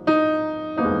soon.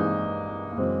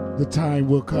 The time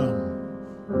will come,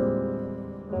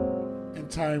 and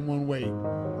time won't wait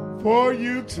for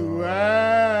you to ask,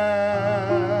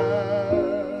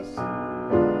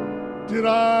 did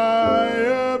I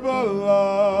ever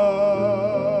love?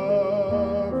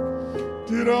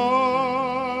 Did I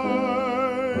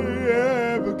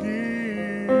ever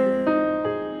give?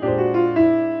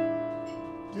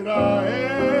 Did I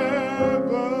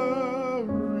ever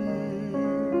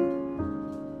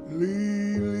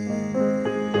really live?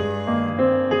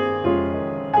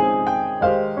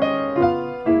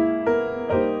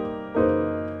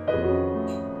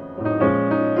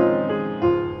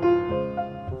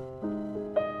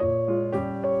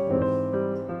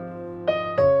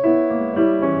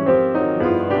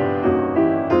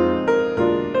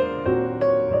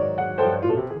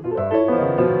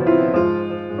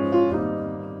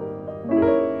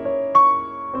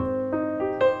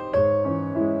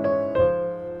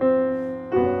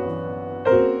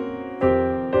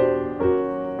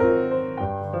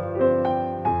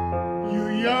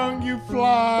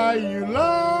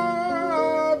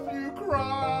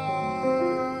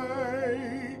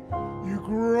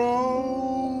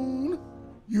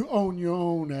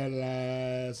 on at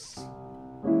last.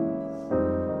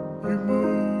 You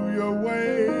move your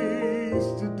ways,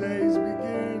 today's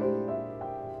begin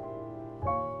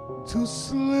to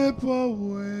slip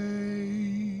away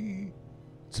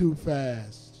too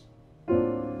fast,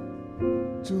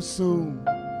 too soon.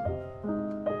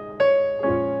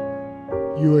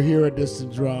 You will hear a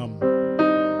distant drum.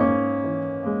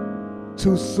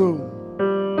 Too soon.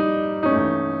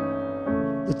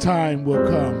 The time will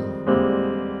come.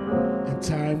 And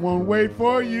time won't wait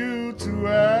for you to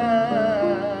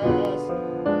ask,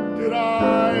 did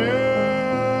I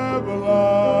ever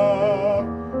love?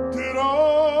 Did I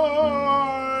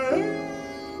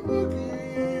ever give?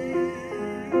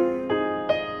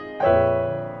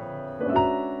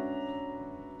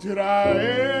 Did I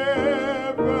ever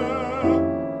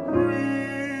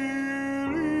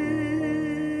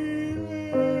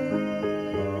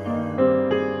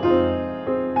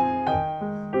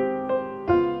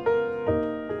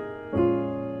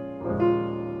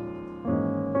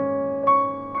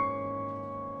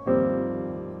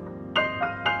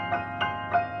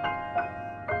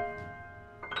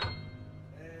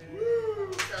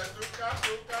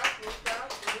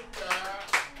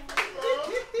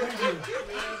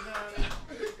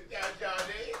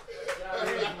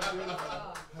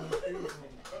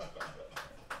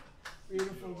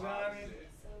Beautiful Johnny.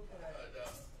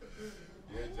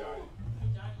 Yeah, Johnny.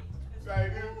 Johnny,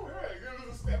 give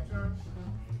us a step, John.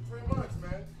 3 months,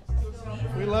 man.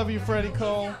 We love you, Freddie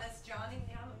Cole. That's Johnny.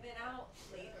 They haven't been out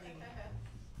lately.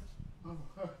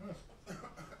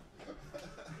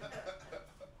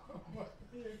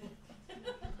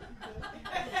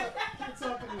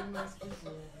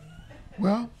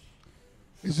 Well,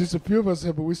 it's just a few of us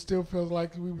here, but we still feel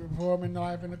like we were performing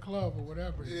live in a club or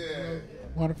whatever. Yeah.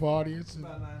 Wonderful audience. And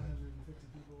About 950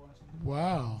 people watching.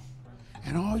 wow.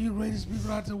 And all you greatest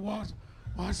people out there watching,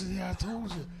 yeah, I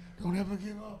told you, don't ever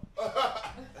give up.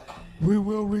 We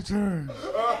will return.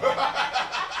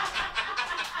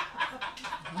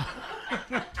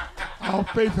 Our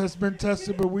faith has been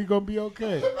tested, but we're going to be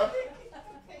okay.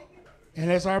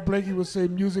 And as our Blakey would say,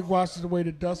 music washes away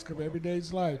the dust of every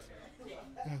day's life.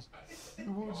 Yes.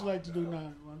 What would you like to do now,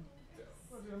 Ron? Want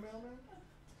to do the mailman?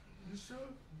 You sure?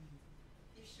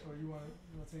 Or you want to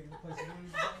take it to place of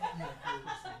blues?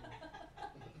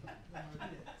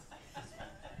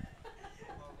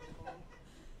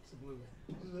 It's a blues.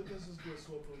 Let's just do a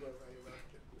slow pull up right here.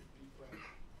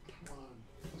 1,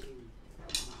 2,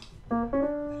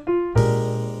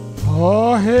 3.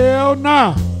 Oh, hell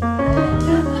nah.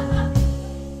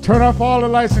 Turn off all the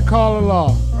lights and call the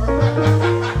law.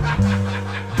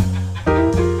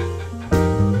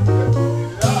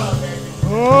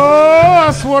 Oh,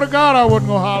 I swear to God I wasn't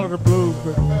going to holler the blues,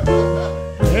 but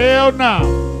hell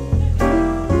no.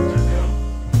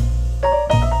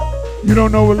 You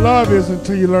don't know what love is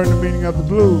until you learn the meaning of the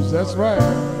blues. That's right.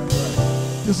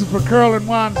 This is for Curl and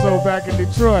Wanzo back in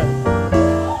Detroit.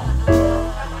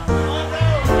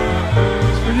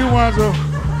 It's for you, Wanzo.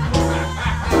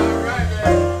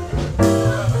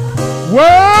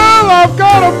 Well, I've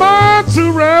got a mind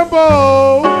to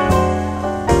ramble.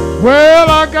 Well,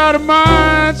 I got a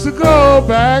mind to go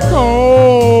back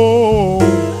home.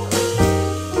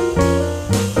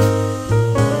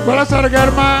 Well, I said I got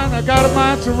a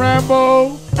mind to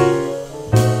ramble.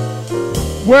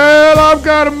 Well, I've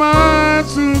got a mind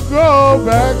to go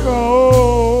back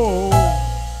home.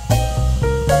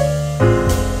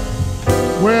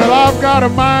 Well, I've got a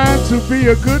mind to be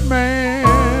a good man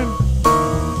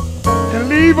and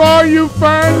leave all you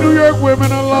fine New York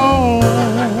women alone.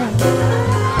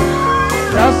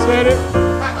 I said it.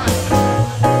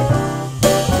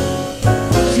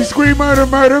 She screamed murder,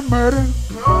 murder, murder.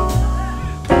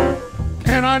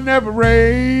 And I never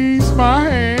raised my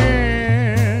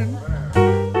hand.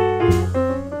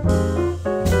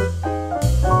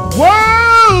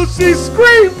 Whoa, she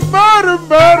screamed murder,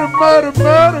 murder, murder,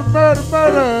 murder, murder,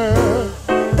 murder.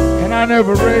 And I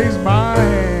never raised my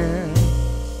hand.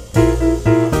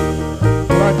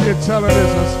 But I did tell her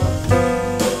this.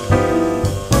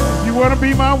 You want to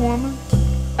be my woman?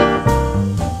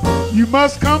 You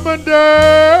must come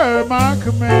under my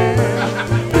command.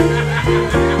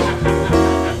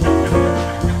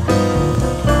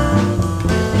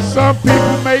 Some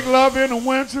people make love in the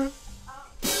winter.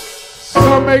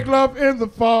 Some make love in the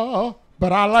fall.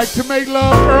 But I like to make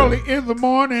love early in the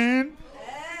morning,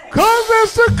 'cause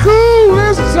it's the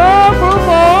coolest time of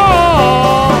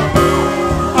all.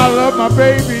 I love my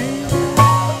baby.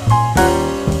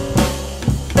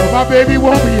 My baby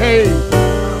won't behave.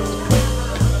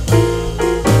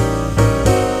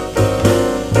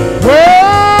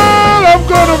 Well, I'm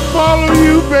gonna follow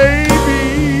you,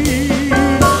 baby.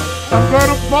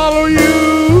 follow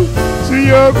you to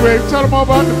your grave. Tell them all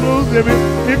about the blues,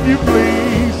 Emmet, if you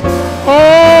please.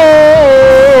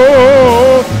 Oh,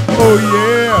 oh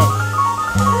yeah.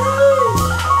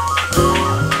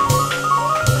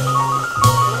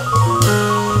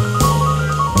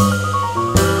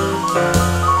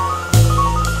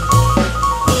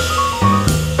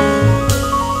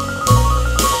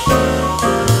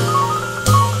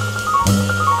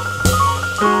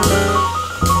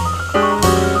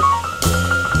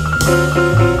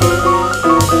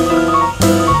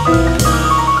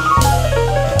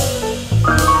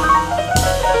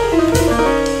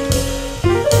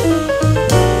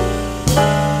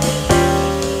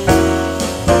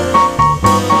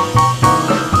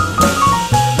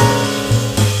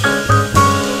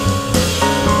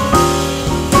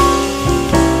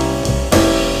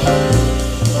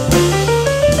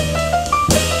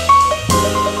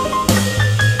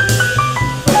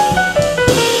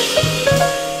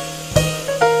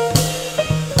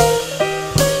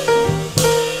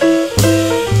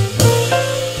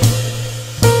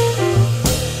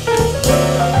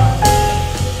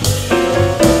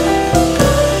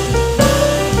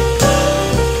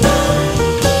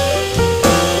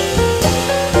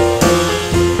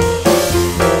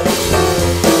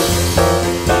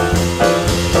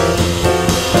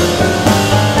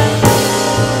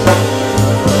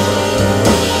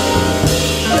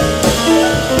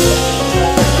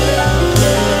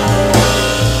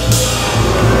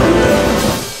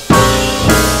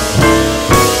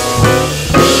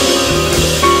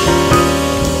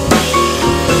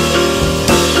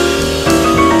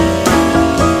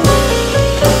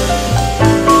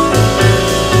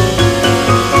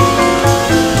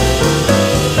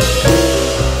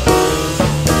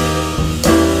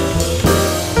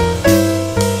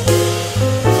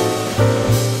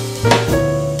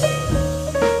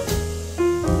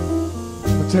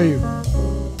 Tell you,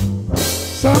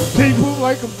 some people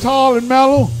like them tall and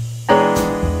mellow,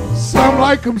 some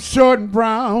like them short and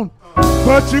brown,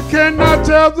 but you cannot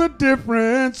tell the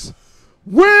difference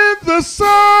when the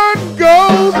sun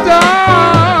goes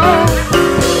down.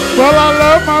 Well, I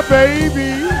love my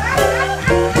baby,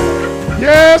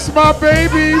 yes, my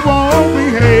baby won't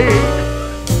behave.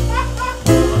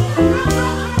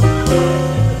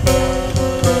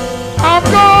 I'm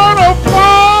gonna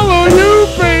follow you,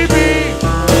 baby.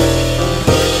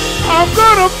 I'm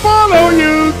gonna follow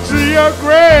you to your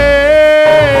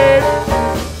grave.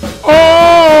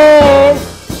 Oh,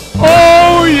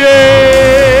 oh yeah.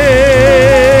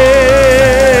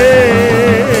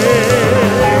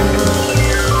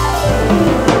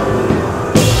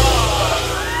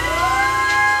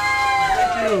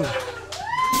 Thank you.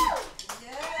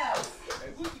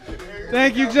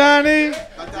 Thank you, Johnny.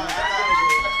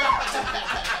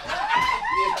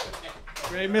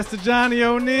 Great, Mr. Johnny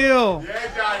O'Neill.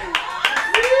 Yeah, Johnny.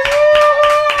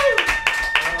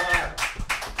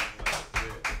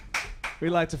 We'd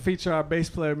like to feature our bass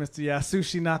player, Mr.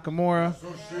 Yasushi Nakamura.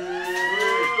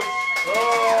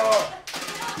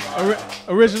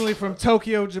 Originally from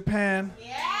Tokyo, Japan,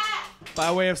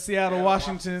 by way of Seattle,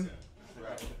 Washington.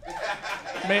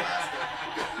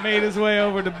 Made his way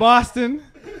over to Boston,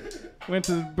 went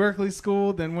to Berkeley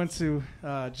School, then went to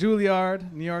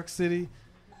Juilliard, New York City,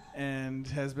 and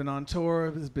has been on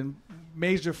tour, has been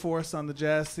major force on the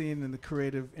jazz scene in the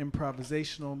creative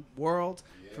improvisational world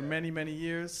for many, many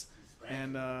years.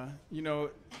 And, you know,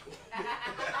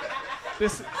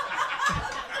 this...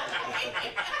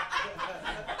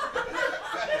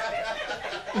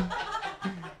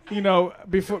 You know,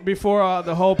 before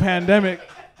the whole pandemic,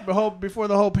 before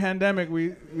the whole pandemic,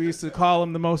 we used to call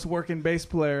him the most working bass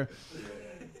player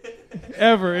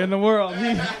ever in the world.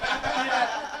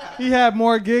 He had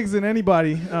more gigs than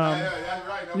anybody.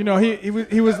 You know, he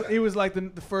was like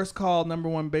the first call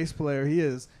 #1 bass player. He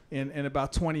is in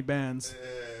about 20 bands,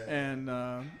 and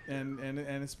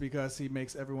it's because he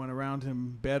makes everyone around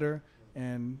him better,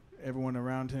 and everyone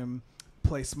around him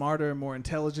play smarter, more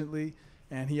intelligently.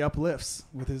 And he uplifts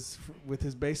with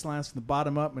his bass lines from the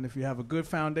bottom up. And if you have a good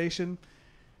foundation,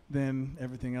 then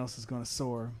everything else is going to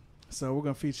soar. So we're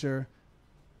going to feature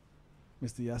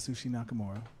Mr. Yasushi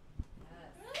Nakamura.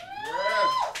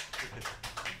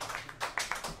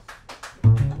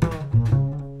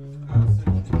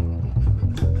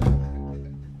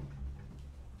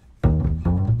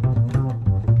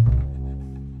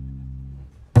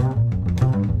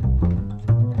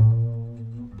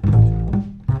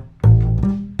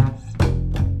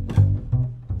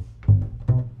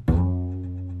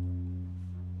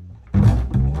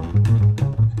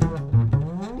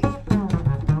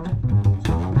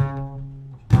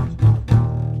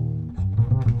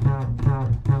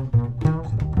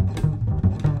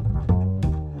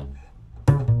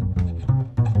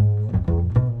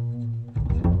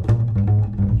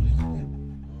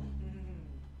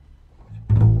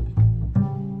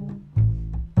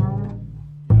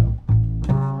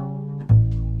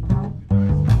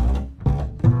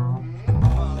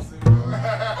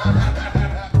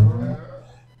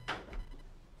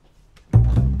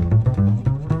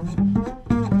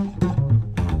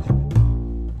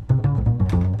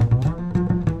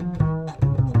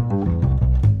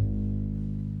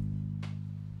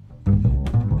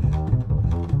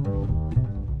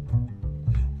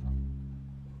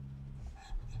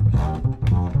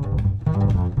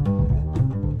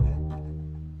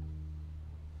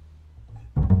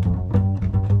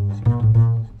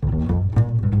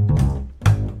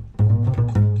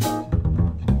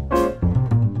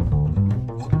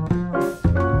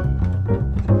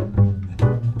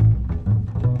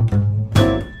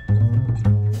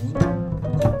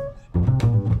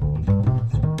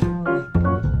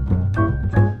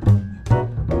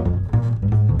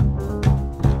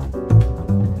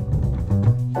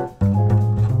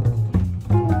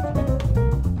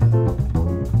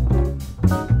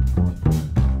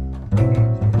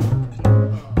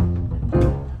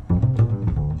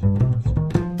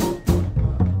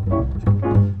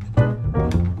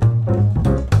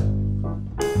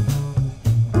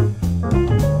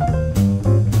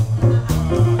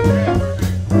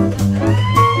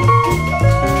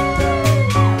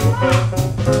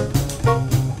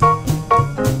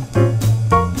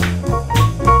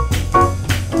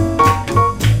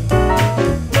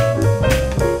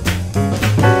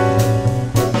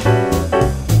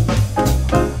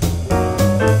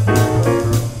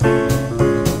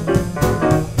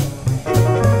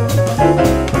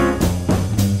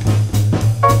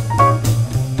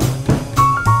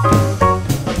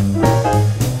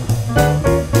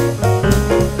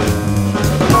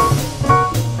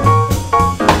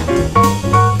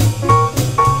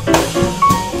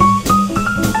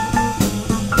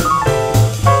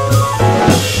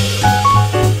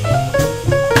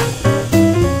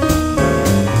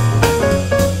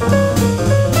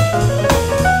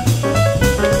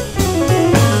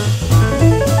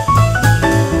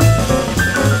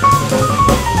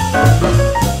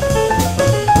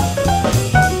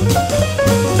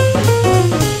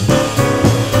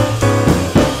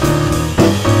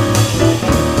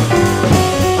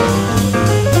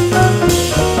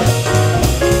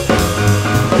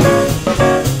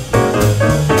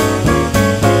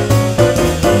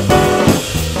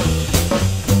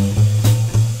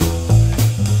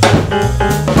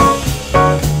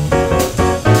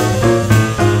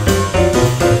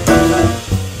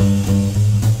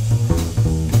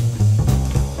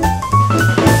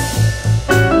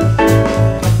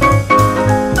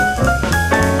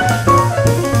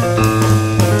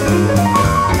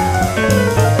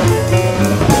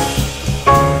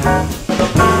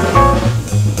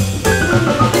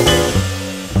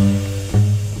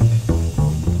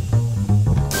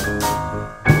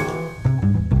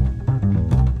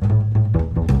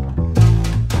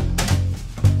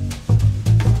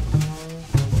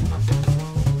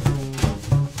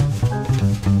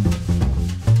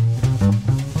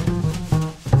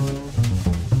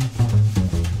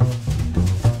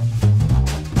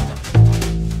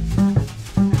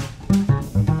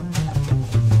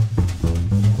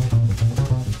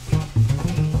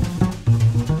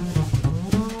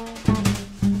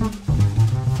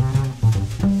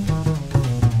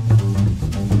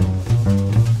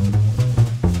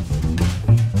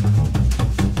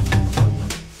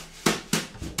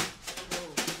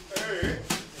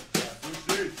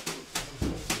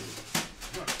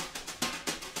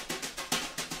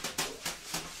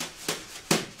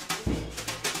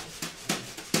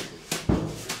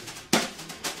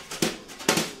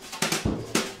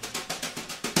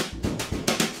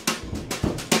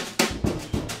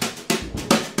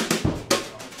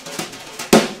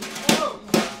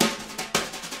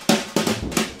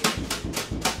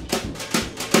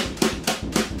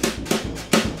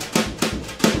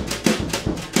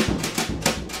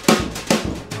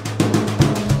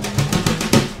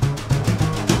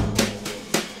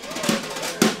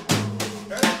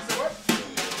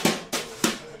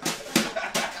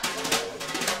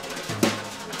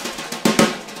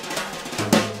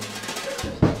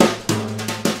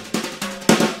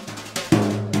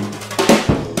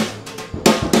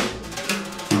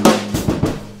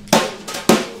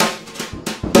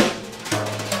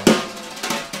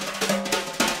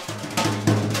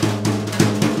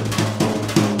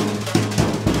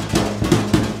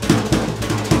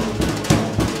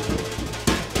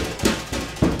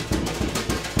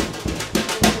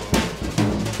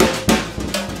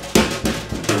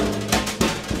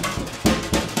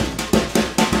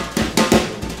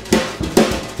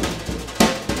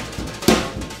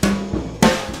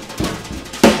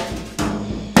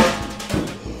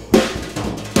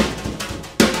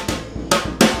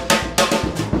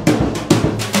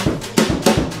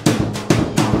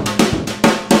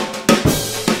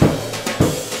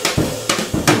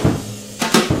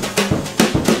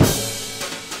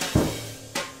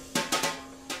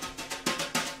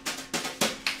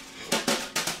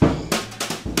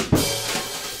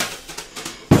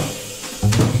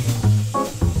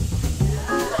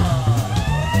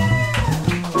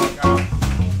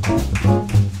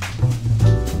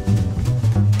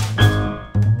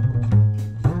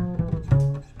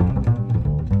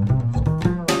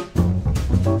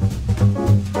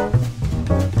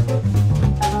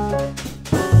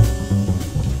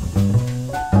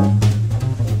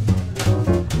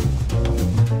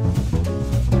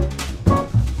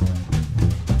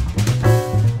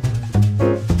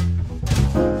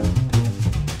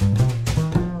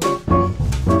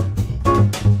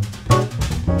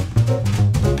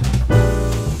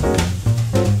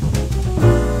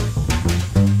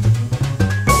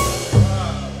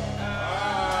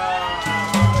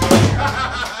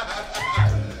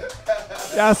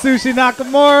 Yasushi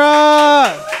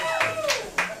Nakamura.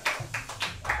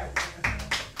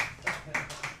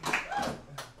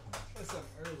 What's up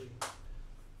early?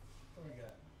 What we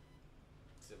got?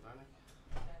 Savannah?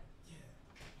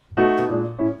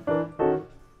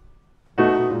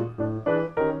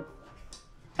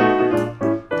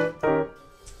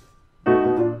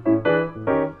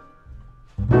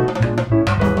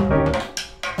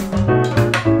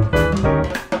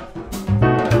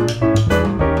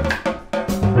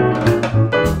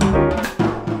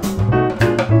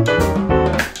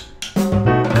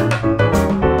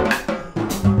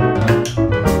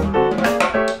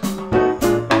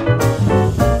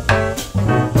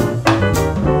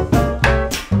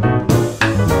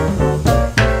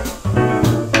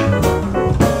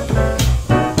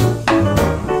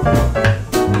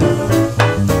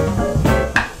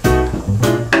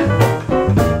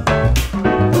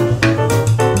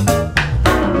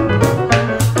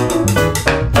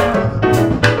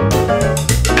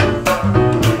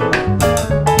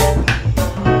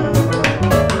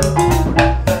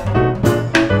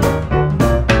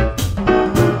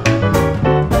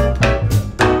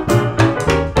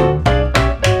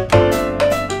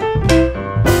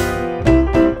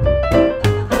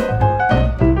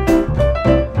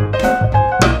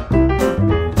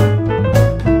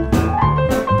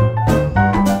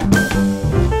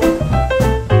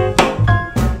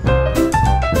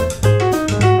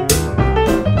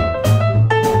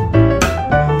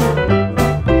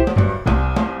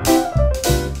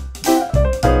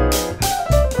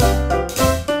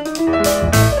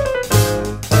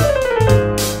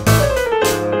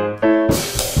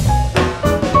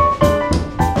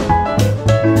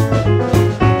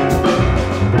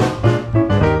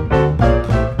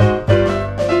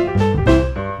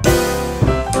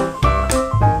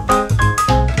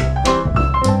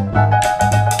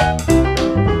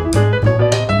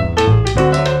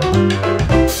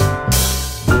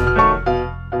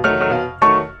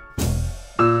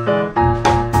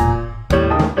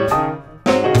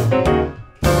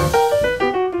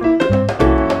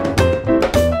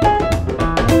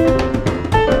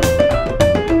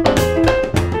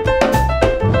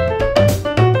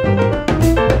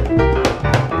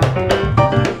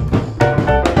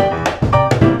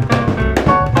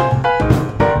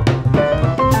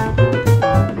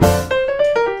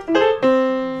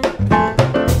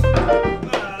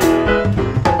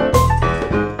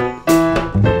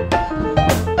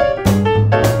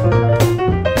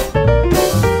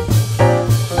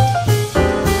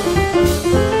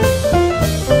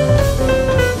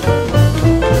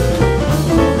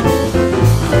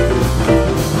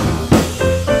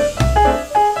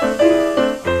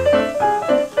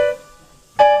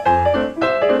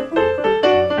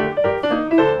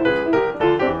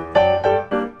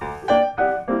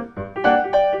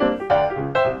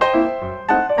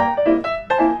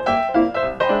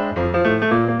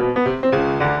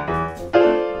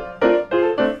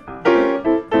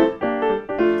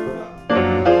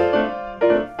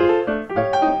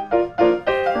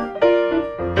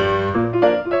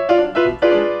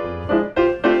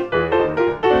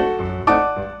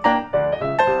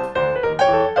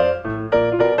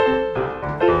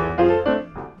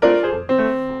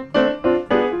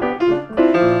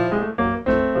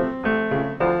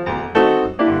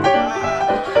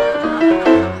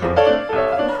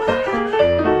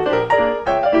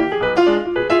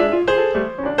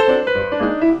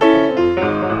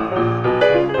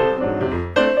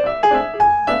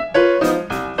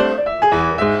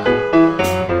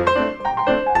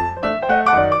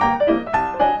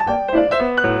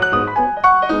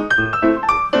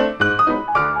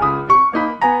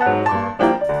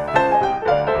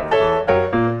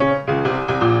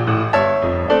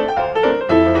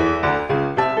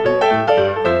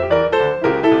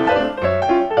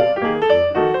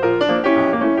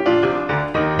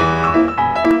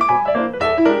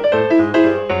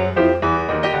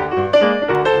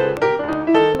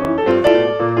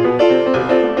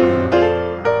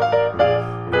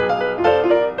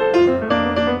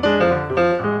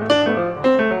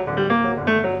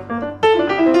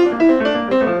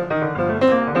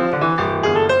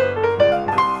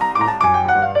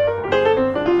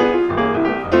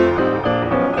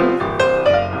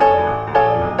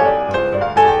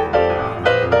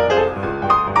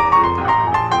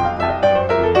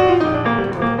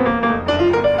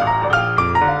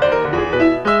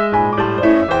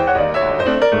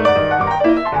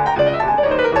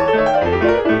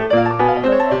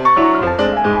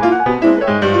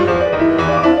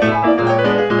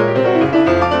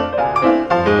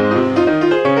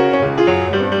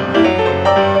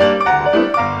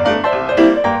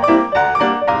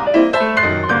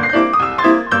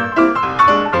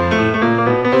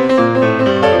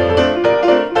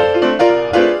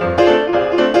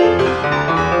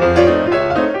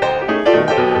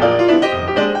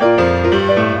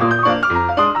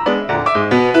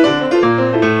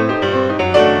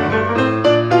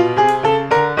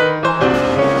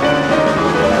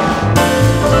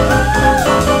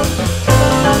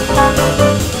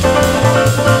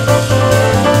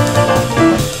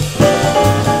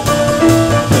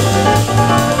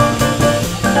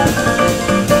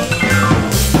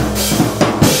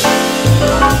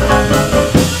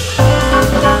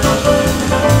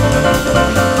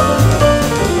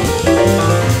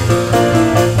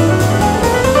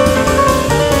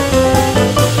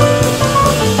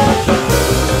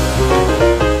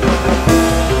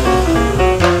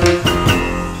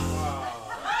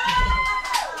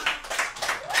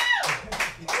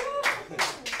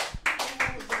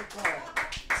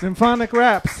 Symphonic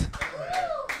Raps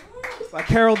by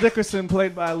Carol Dickerson,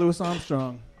 played by Louis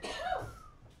Armstrong.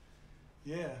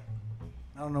 Yeah.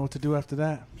 I don't know what to do after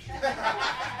that.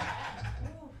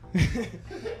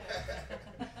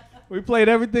 We played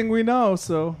everything we know,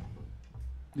 so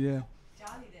yeah.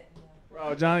 Johnny didn't know.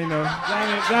 Oh, Johnny knows.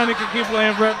 Johnny can keep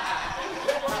playing Brett.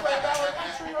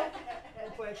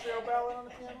 Play a trio ballad on the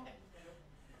piano?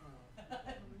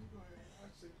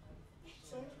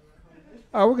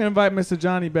 All right, we're gonna invite Mr.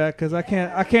 Johnny back because I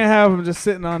can't have him just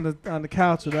sitting on the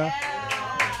couch without.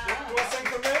 You want to sing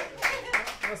from here?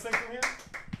 You want to sing from here?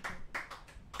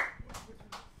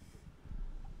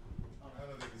 I don't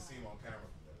know if they can see him on camera.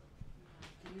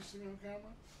 Can you see me on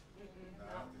camera?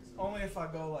 Only if I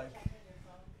go like.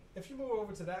 If you move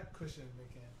over to that cushion, we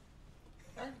can.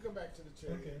 I can go back to the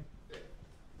chair. Okay.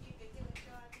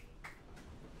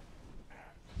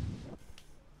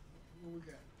 What we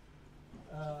got?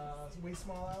 Way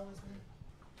small hours, man.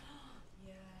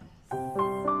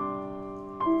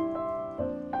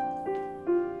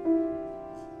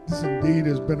 This indeed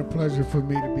has been a pleasure for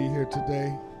me to be here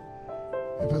today.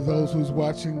 And for those who's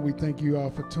watching, we thank you all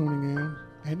for tuning in.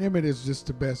 And Emmet is just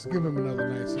the best. Give him another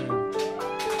nice hand.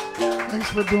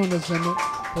 Thanks for doing this, Emmet,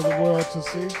 for the world to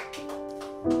see.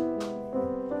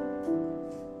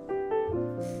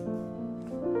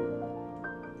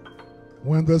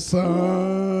 When the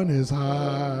sun is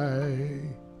high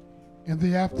in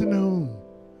the afternoon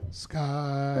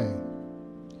sky,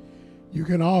 you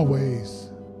can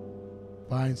always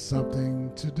find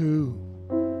something to do.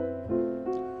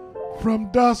 From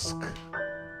dusk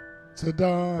to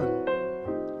dawn,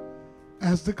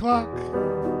 as the clock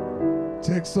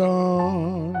ticks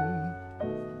on,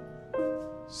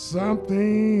 something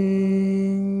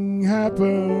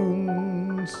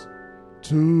happens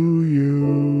to you.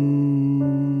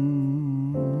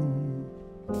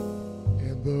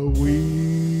 In the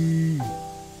wee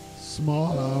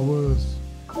small hours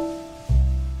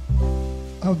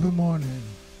of the morning,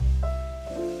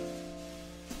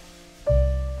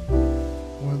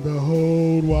 when the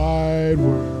whole wide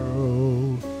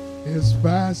world is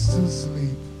fast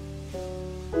asleep,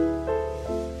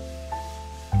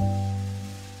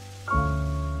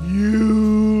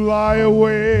 you lie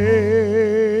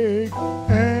awake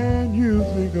and you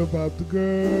think about the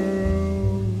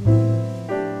girl.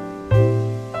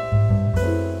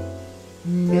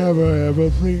 Never ever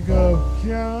think of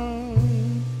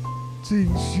counting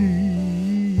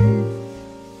sheep.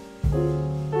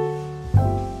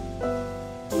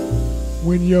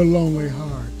 When your lonely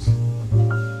heart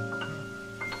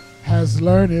has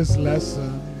learned its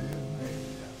lesson,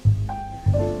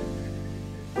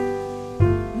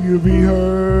 you'll be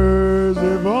hers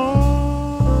if only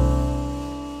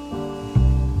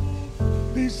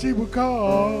she would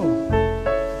call.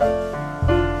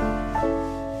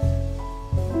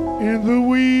 In the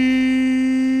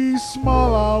wee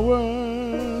small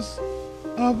hours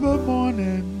of the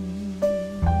morning,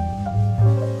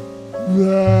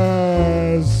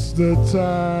 that's the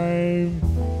time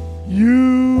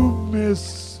you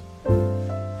miss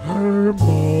her most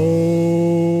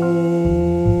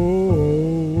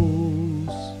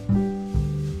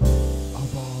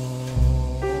of all.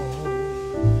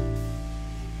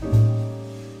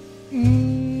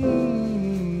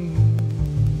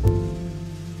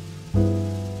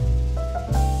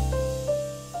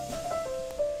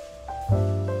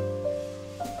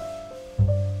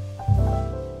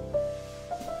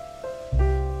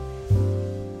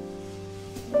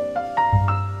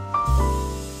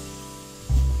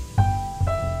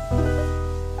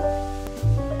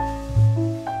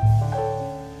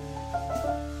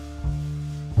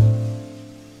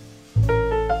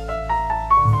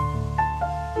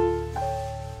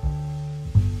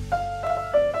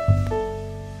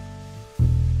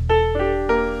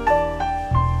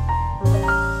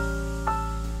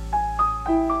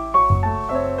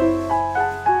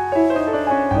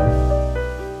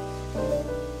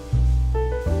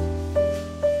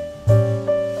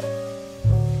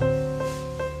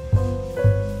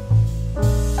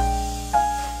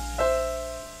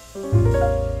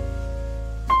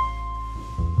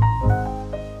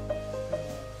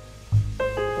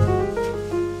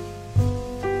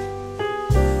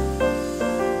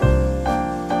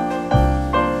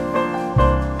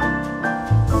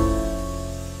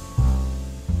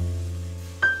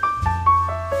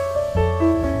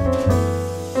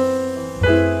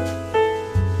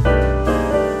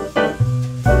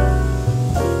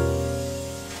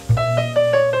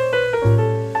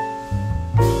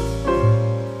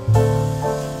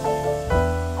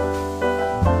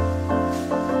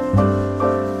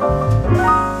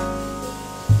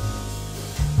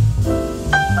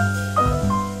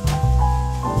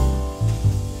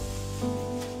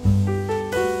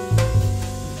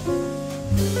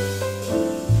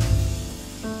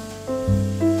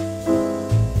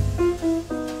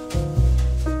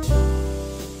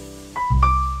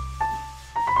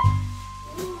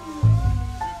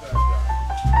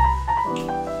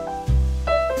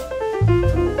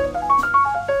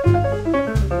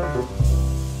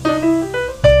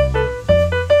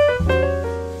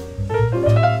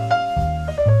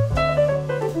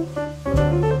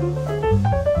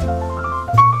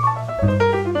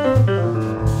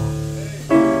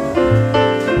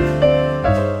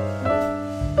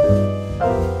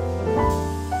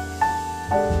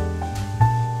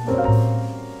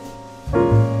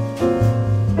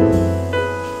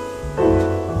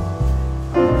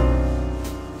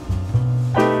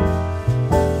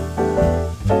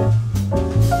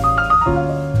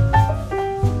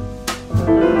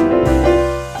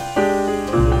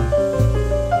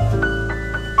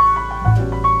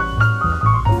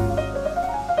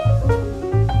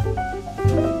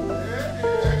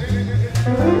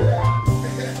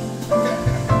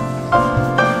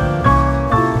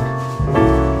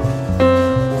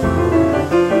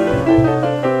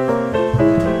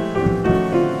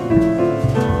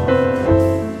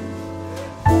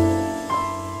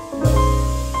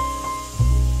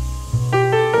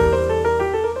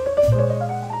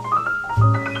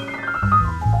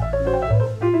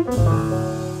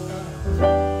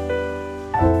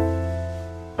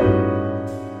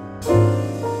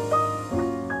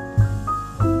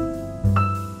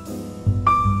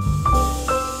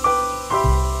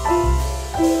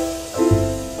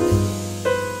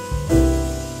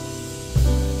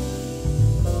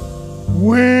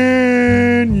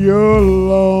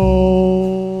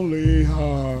 lonely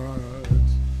heart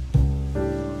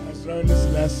has learned this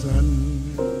lesson.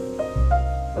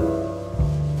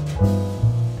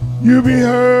 You be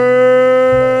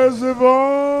hers if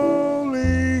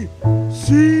only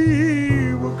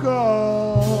she would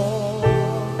call.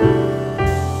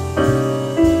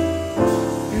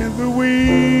 In the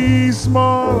wee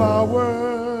small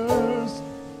hours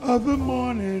of the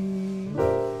morning,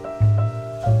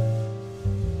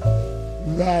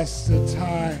 that's the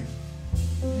time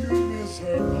you miss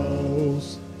her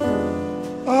most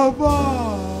of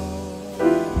all.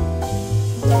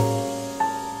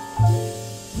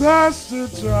 That's the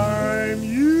time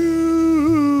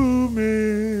you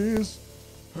miss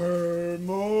her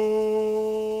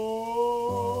most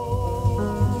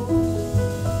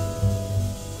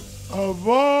of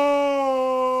all.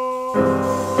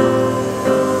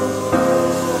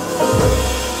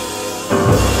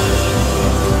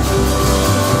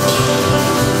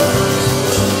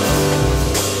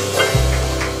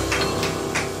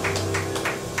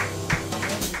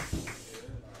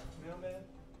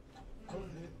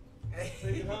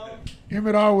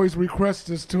 Emmet always requests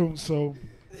this tune, so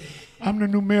I'm the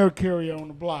new mail carrier on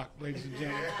the block, ladies and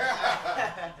gentlemen.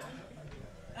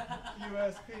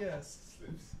 USPS.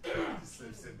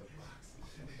 Slips in the box.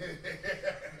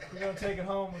 We're going to take it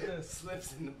home with this.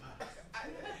 Slips in the box.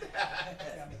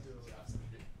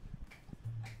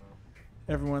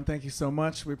 Everyone, thank you so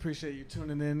much. We appreciate you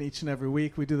tuning in each and every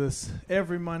week. We do this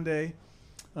every Monday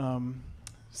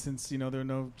since, there are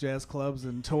no jazz clubs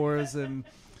and tours and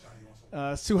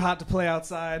it's too hot to play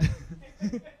outside.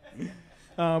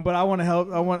 But I want to help.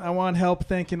 I want help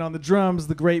thanking on the drums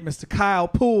the great Mr. Kyle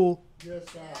Poole. Yes,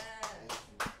 sir.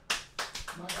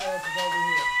 My glass is over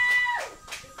here.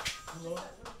 Hello?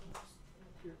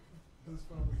 Whose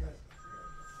phone was that?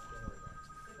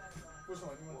 Which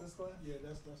one? You want this glass? Yeah,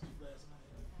 that's the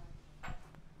glass.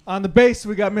 On the bass,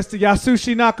 we got Mr.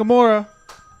 Yasushi Nakamura.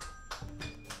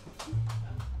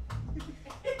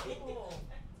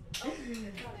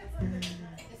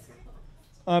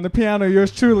 On the piano,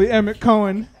 yours truly,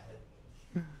 EmmetCohen.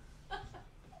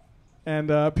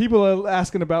 And people are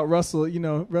asking about Russell.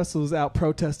 Russell's out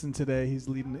protesting today. He's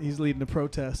leading the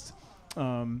protest.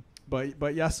 But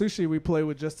Yasushi, we play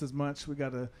with just as much. We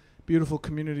got a beautiful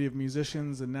community of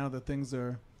musicians, and now that things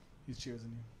are, he's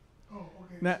cheersing you. Oh,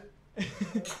 okay.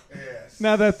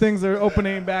 Now that things are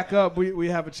opening back up, we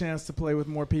have a chance to play with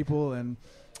more people and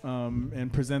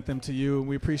present them to you, and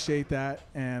we appreciate that.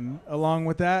 And along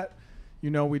with that,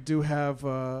 we do have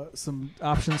some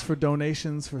options for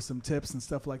donations, for some tips and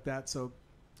stuff like that. So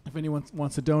if anyone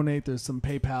wants to donate, there's some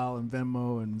PayPal and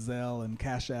Venmo and Zelle and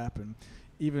Cash App, and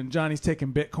even Johnny's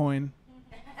taking Bitcoin.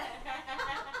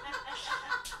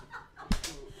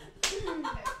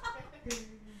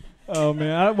 Oh,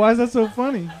 man. Why is that so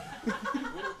funny?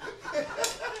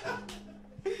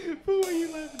 Who are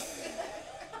you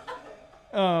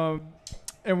laughing?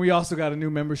 And we also got a new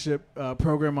membership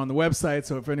program on the website,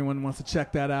 so if anyone wants to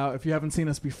check that out. If you haven't seen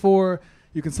us before,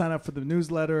 you can sign up for the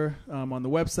newsletter on the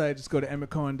website. Just go to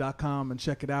EmmetCohen.com and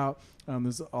check it out.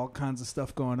 There's all kinds of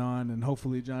stuff going on, and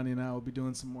hopefully Johnny and I will be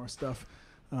doing some more stuff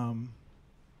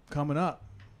coming up.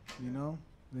 You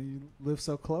live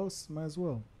so close, might as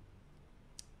well.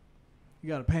 You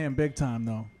got to pay him big time,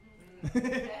 though.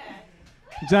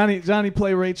 Johnny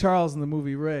played Ray Charles in the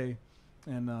movie Ray.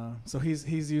 And so he's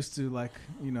used to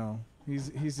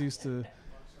he's used to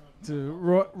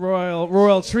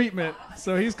royal treatment.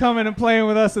 So he's coming and playing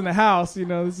with us in the house.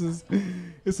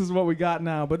 This is what we got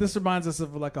now. But this reminds us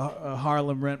of like a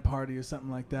Harlem rent party or something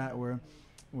like that, where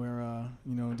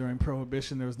during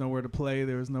Prohibition there was nowhere to play,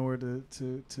 there was nowhere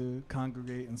to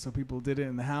congregate, and so people did it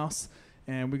in the house.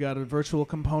 And we got a virtual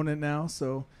component now.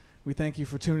 So we thank you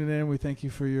for tuning in. We thank you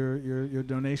for your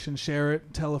donation. Share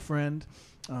it. Tell a friend.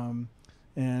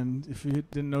 And if you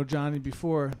didn't know Johnny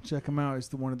before, check him out. He's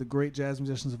one of the great jazz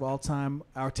musicians of all time,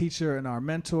 our teacher and our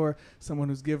mentor, someone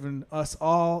who's given us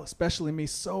all, especially me,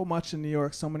 so much in New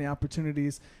York, so many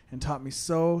opportunities, and taught me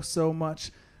so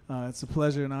much. It's a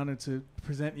pleasure and honor to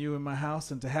present you in my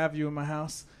house and to have you in my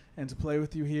house and to play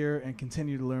with you here and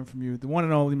continue to learn from you. The one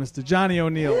and only Mr. Johnny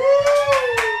O'Neill.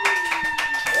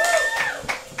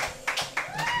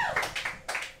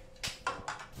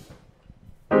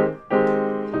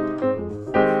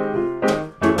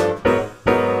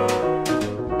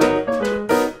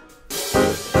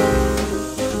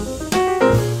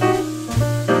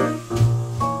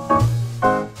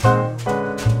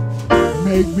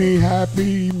 Make me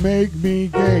happy, make me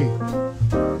gay.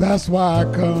 That's why I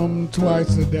come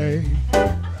twice a day.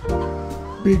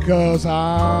 Because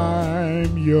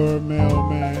I'm your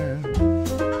mailman.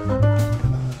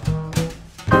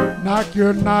 Knock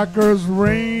your knockers,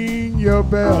 ring your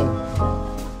bell.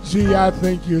 Gee, I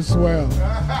think you're swell.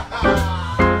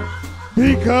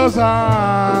 Because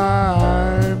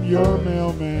I'm your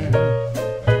mailman.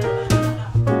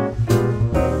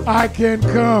 I can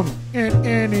come in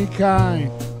any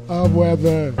kind of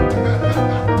weather.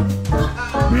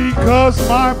 Because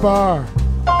my bar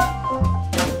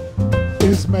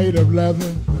is made of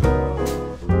leather.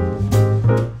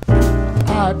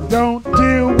 I don't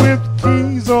deal with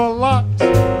keys or locks.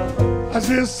 I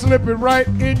just slip it right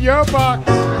in your box.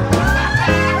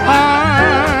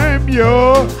 I'm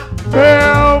your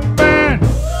mailman.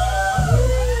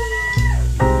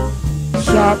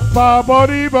 Shop ba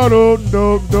body bottle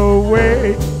no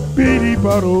way. Beady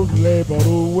bottle lay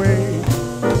bottle way.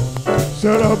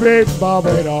 Shut up it ba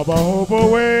ba da ba hope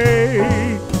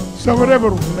away. Some of them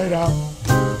will lay down.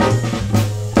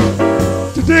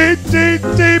 Today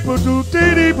day ba do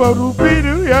day ba do be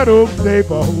do ya do day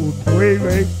ba way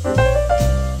way.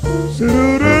 So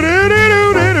do do do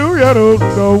do do ya do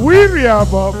no we ya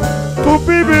ba. Go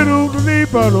be be do do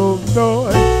ba do no.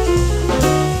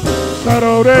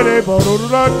 Saro de boro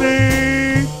da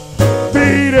di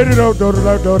be de do do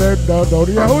do do do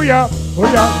do ya ho ya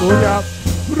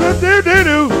de de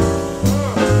do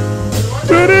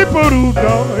de boro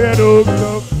do ya do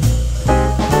do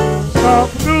stop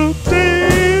do de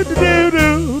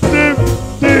do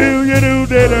do ya do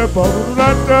de boro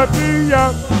da di ya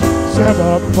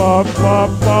seba pa pa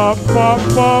pa pa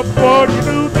pa pa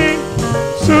do di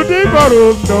so de boro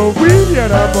do we ya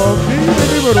da bo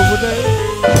de boro de.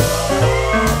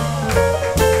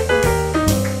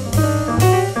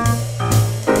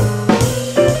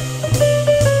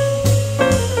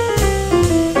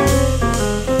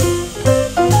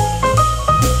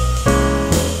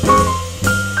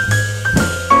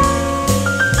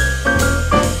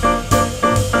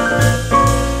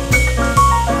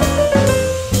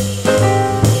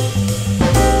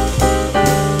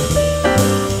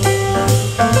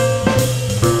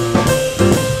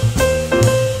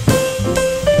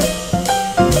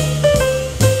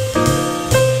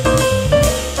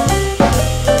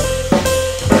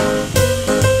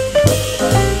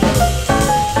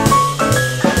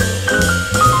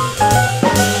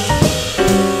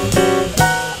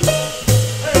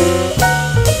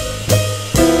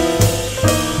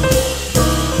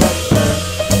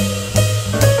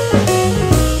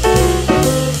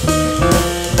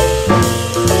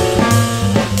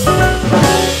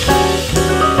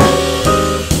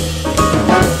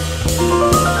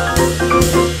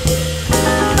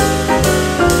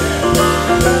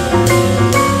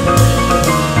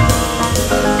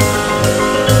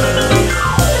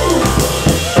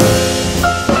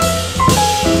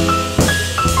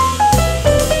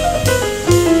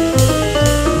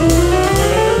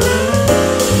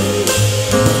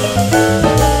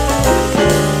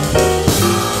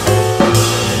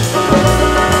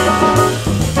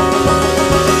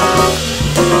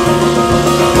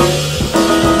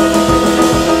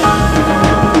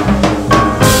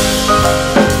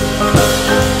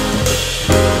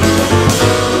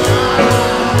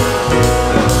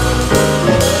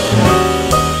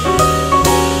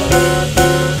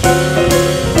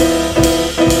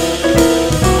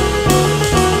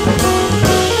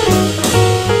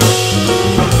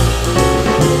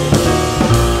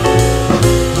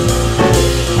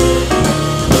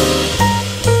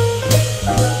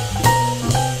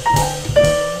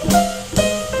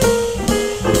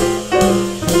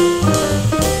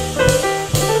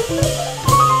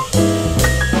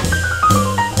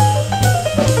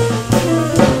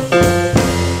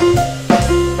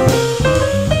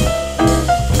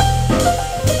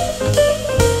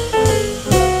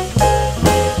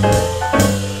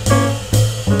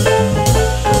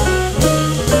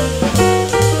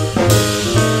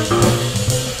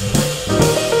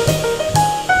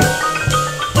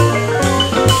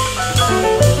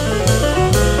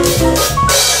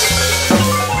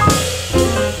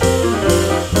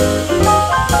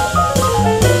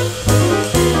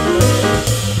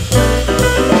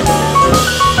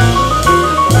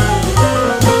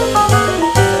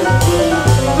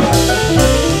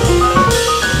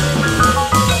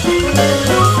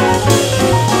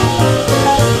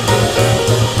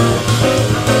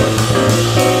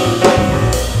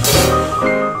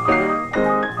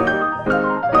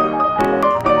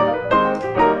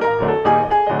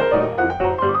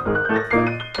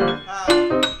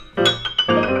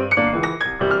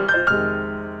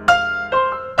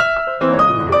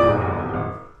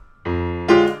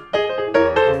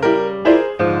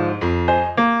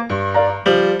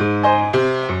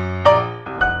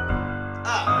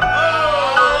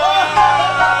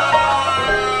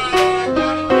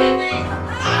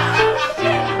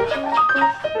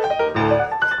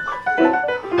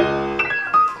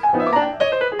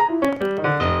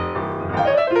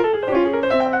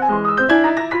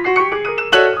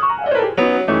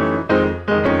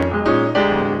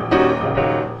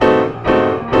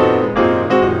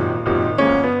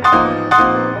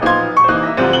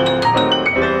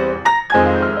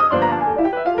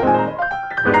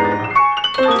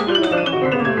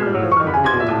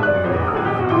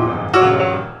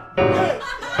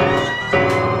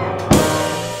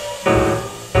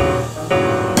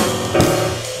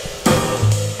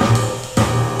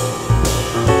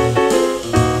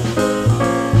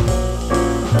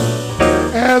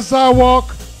 As I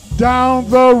walk down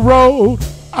the road,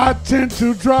 I tend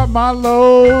to drop my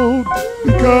load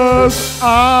because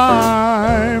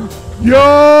I'm your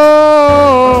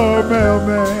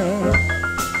mailman.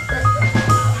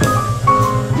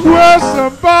 Well,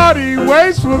 somebody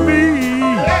waits for me.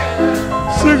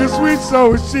 Sugar sweet,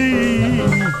 so is she.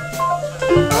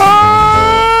 I'm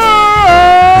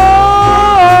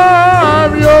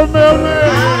your mailman.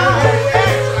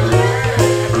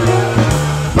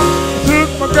 Took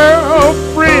my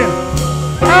girlfriend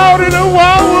out in the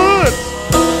wild woods.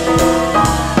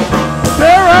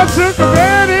 There I took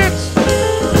advantage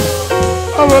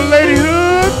of her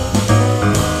ladyhood.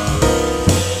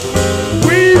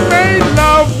 We made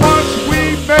love once, we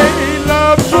made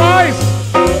love twice.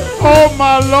 Oh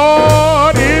my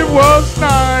Lord, it was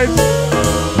nice.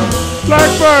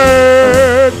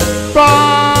 Blackbird,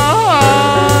 bye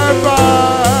bye.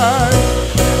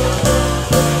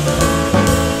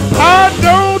 I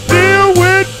don't deal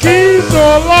with keys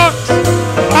or locks.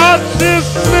 I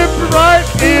just slip right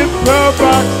in the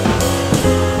box.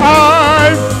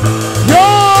 I'm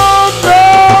your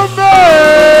mailman.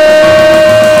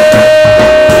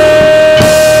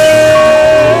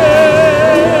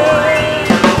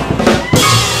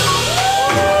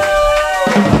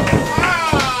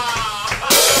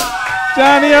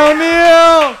 Johnny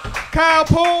O'Neill, Kyle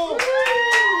Poole,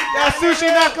 Yasushi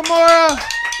Nakamura,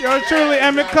 yours truly,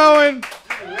 EmmetCohen.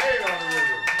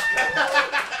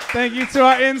 Thank you to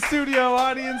our in-studio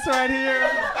audience right here.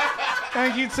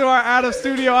 Thank you to our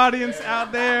out-of-studio audience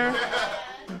out there.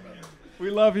 We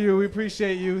love you. We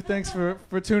appreciate you. Thanks for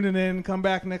tuning in. Come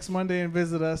back next Monday and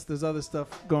visit us. There's other stuff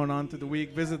going on through the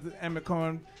week. Visit the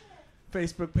EmmetCohen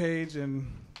Facebook page and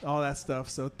all that stuff.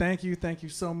 So thank you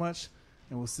so much,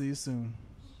 and we'll see you soon.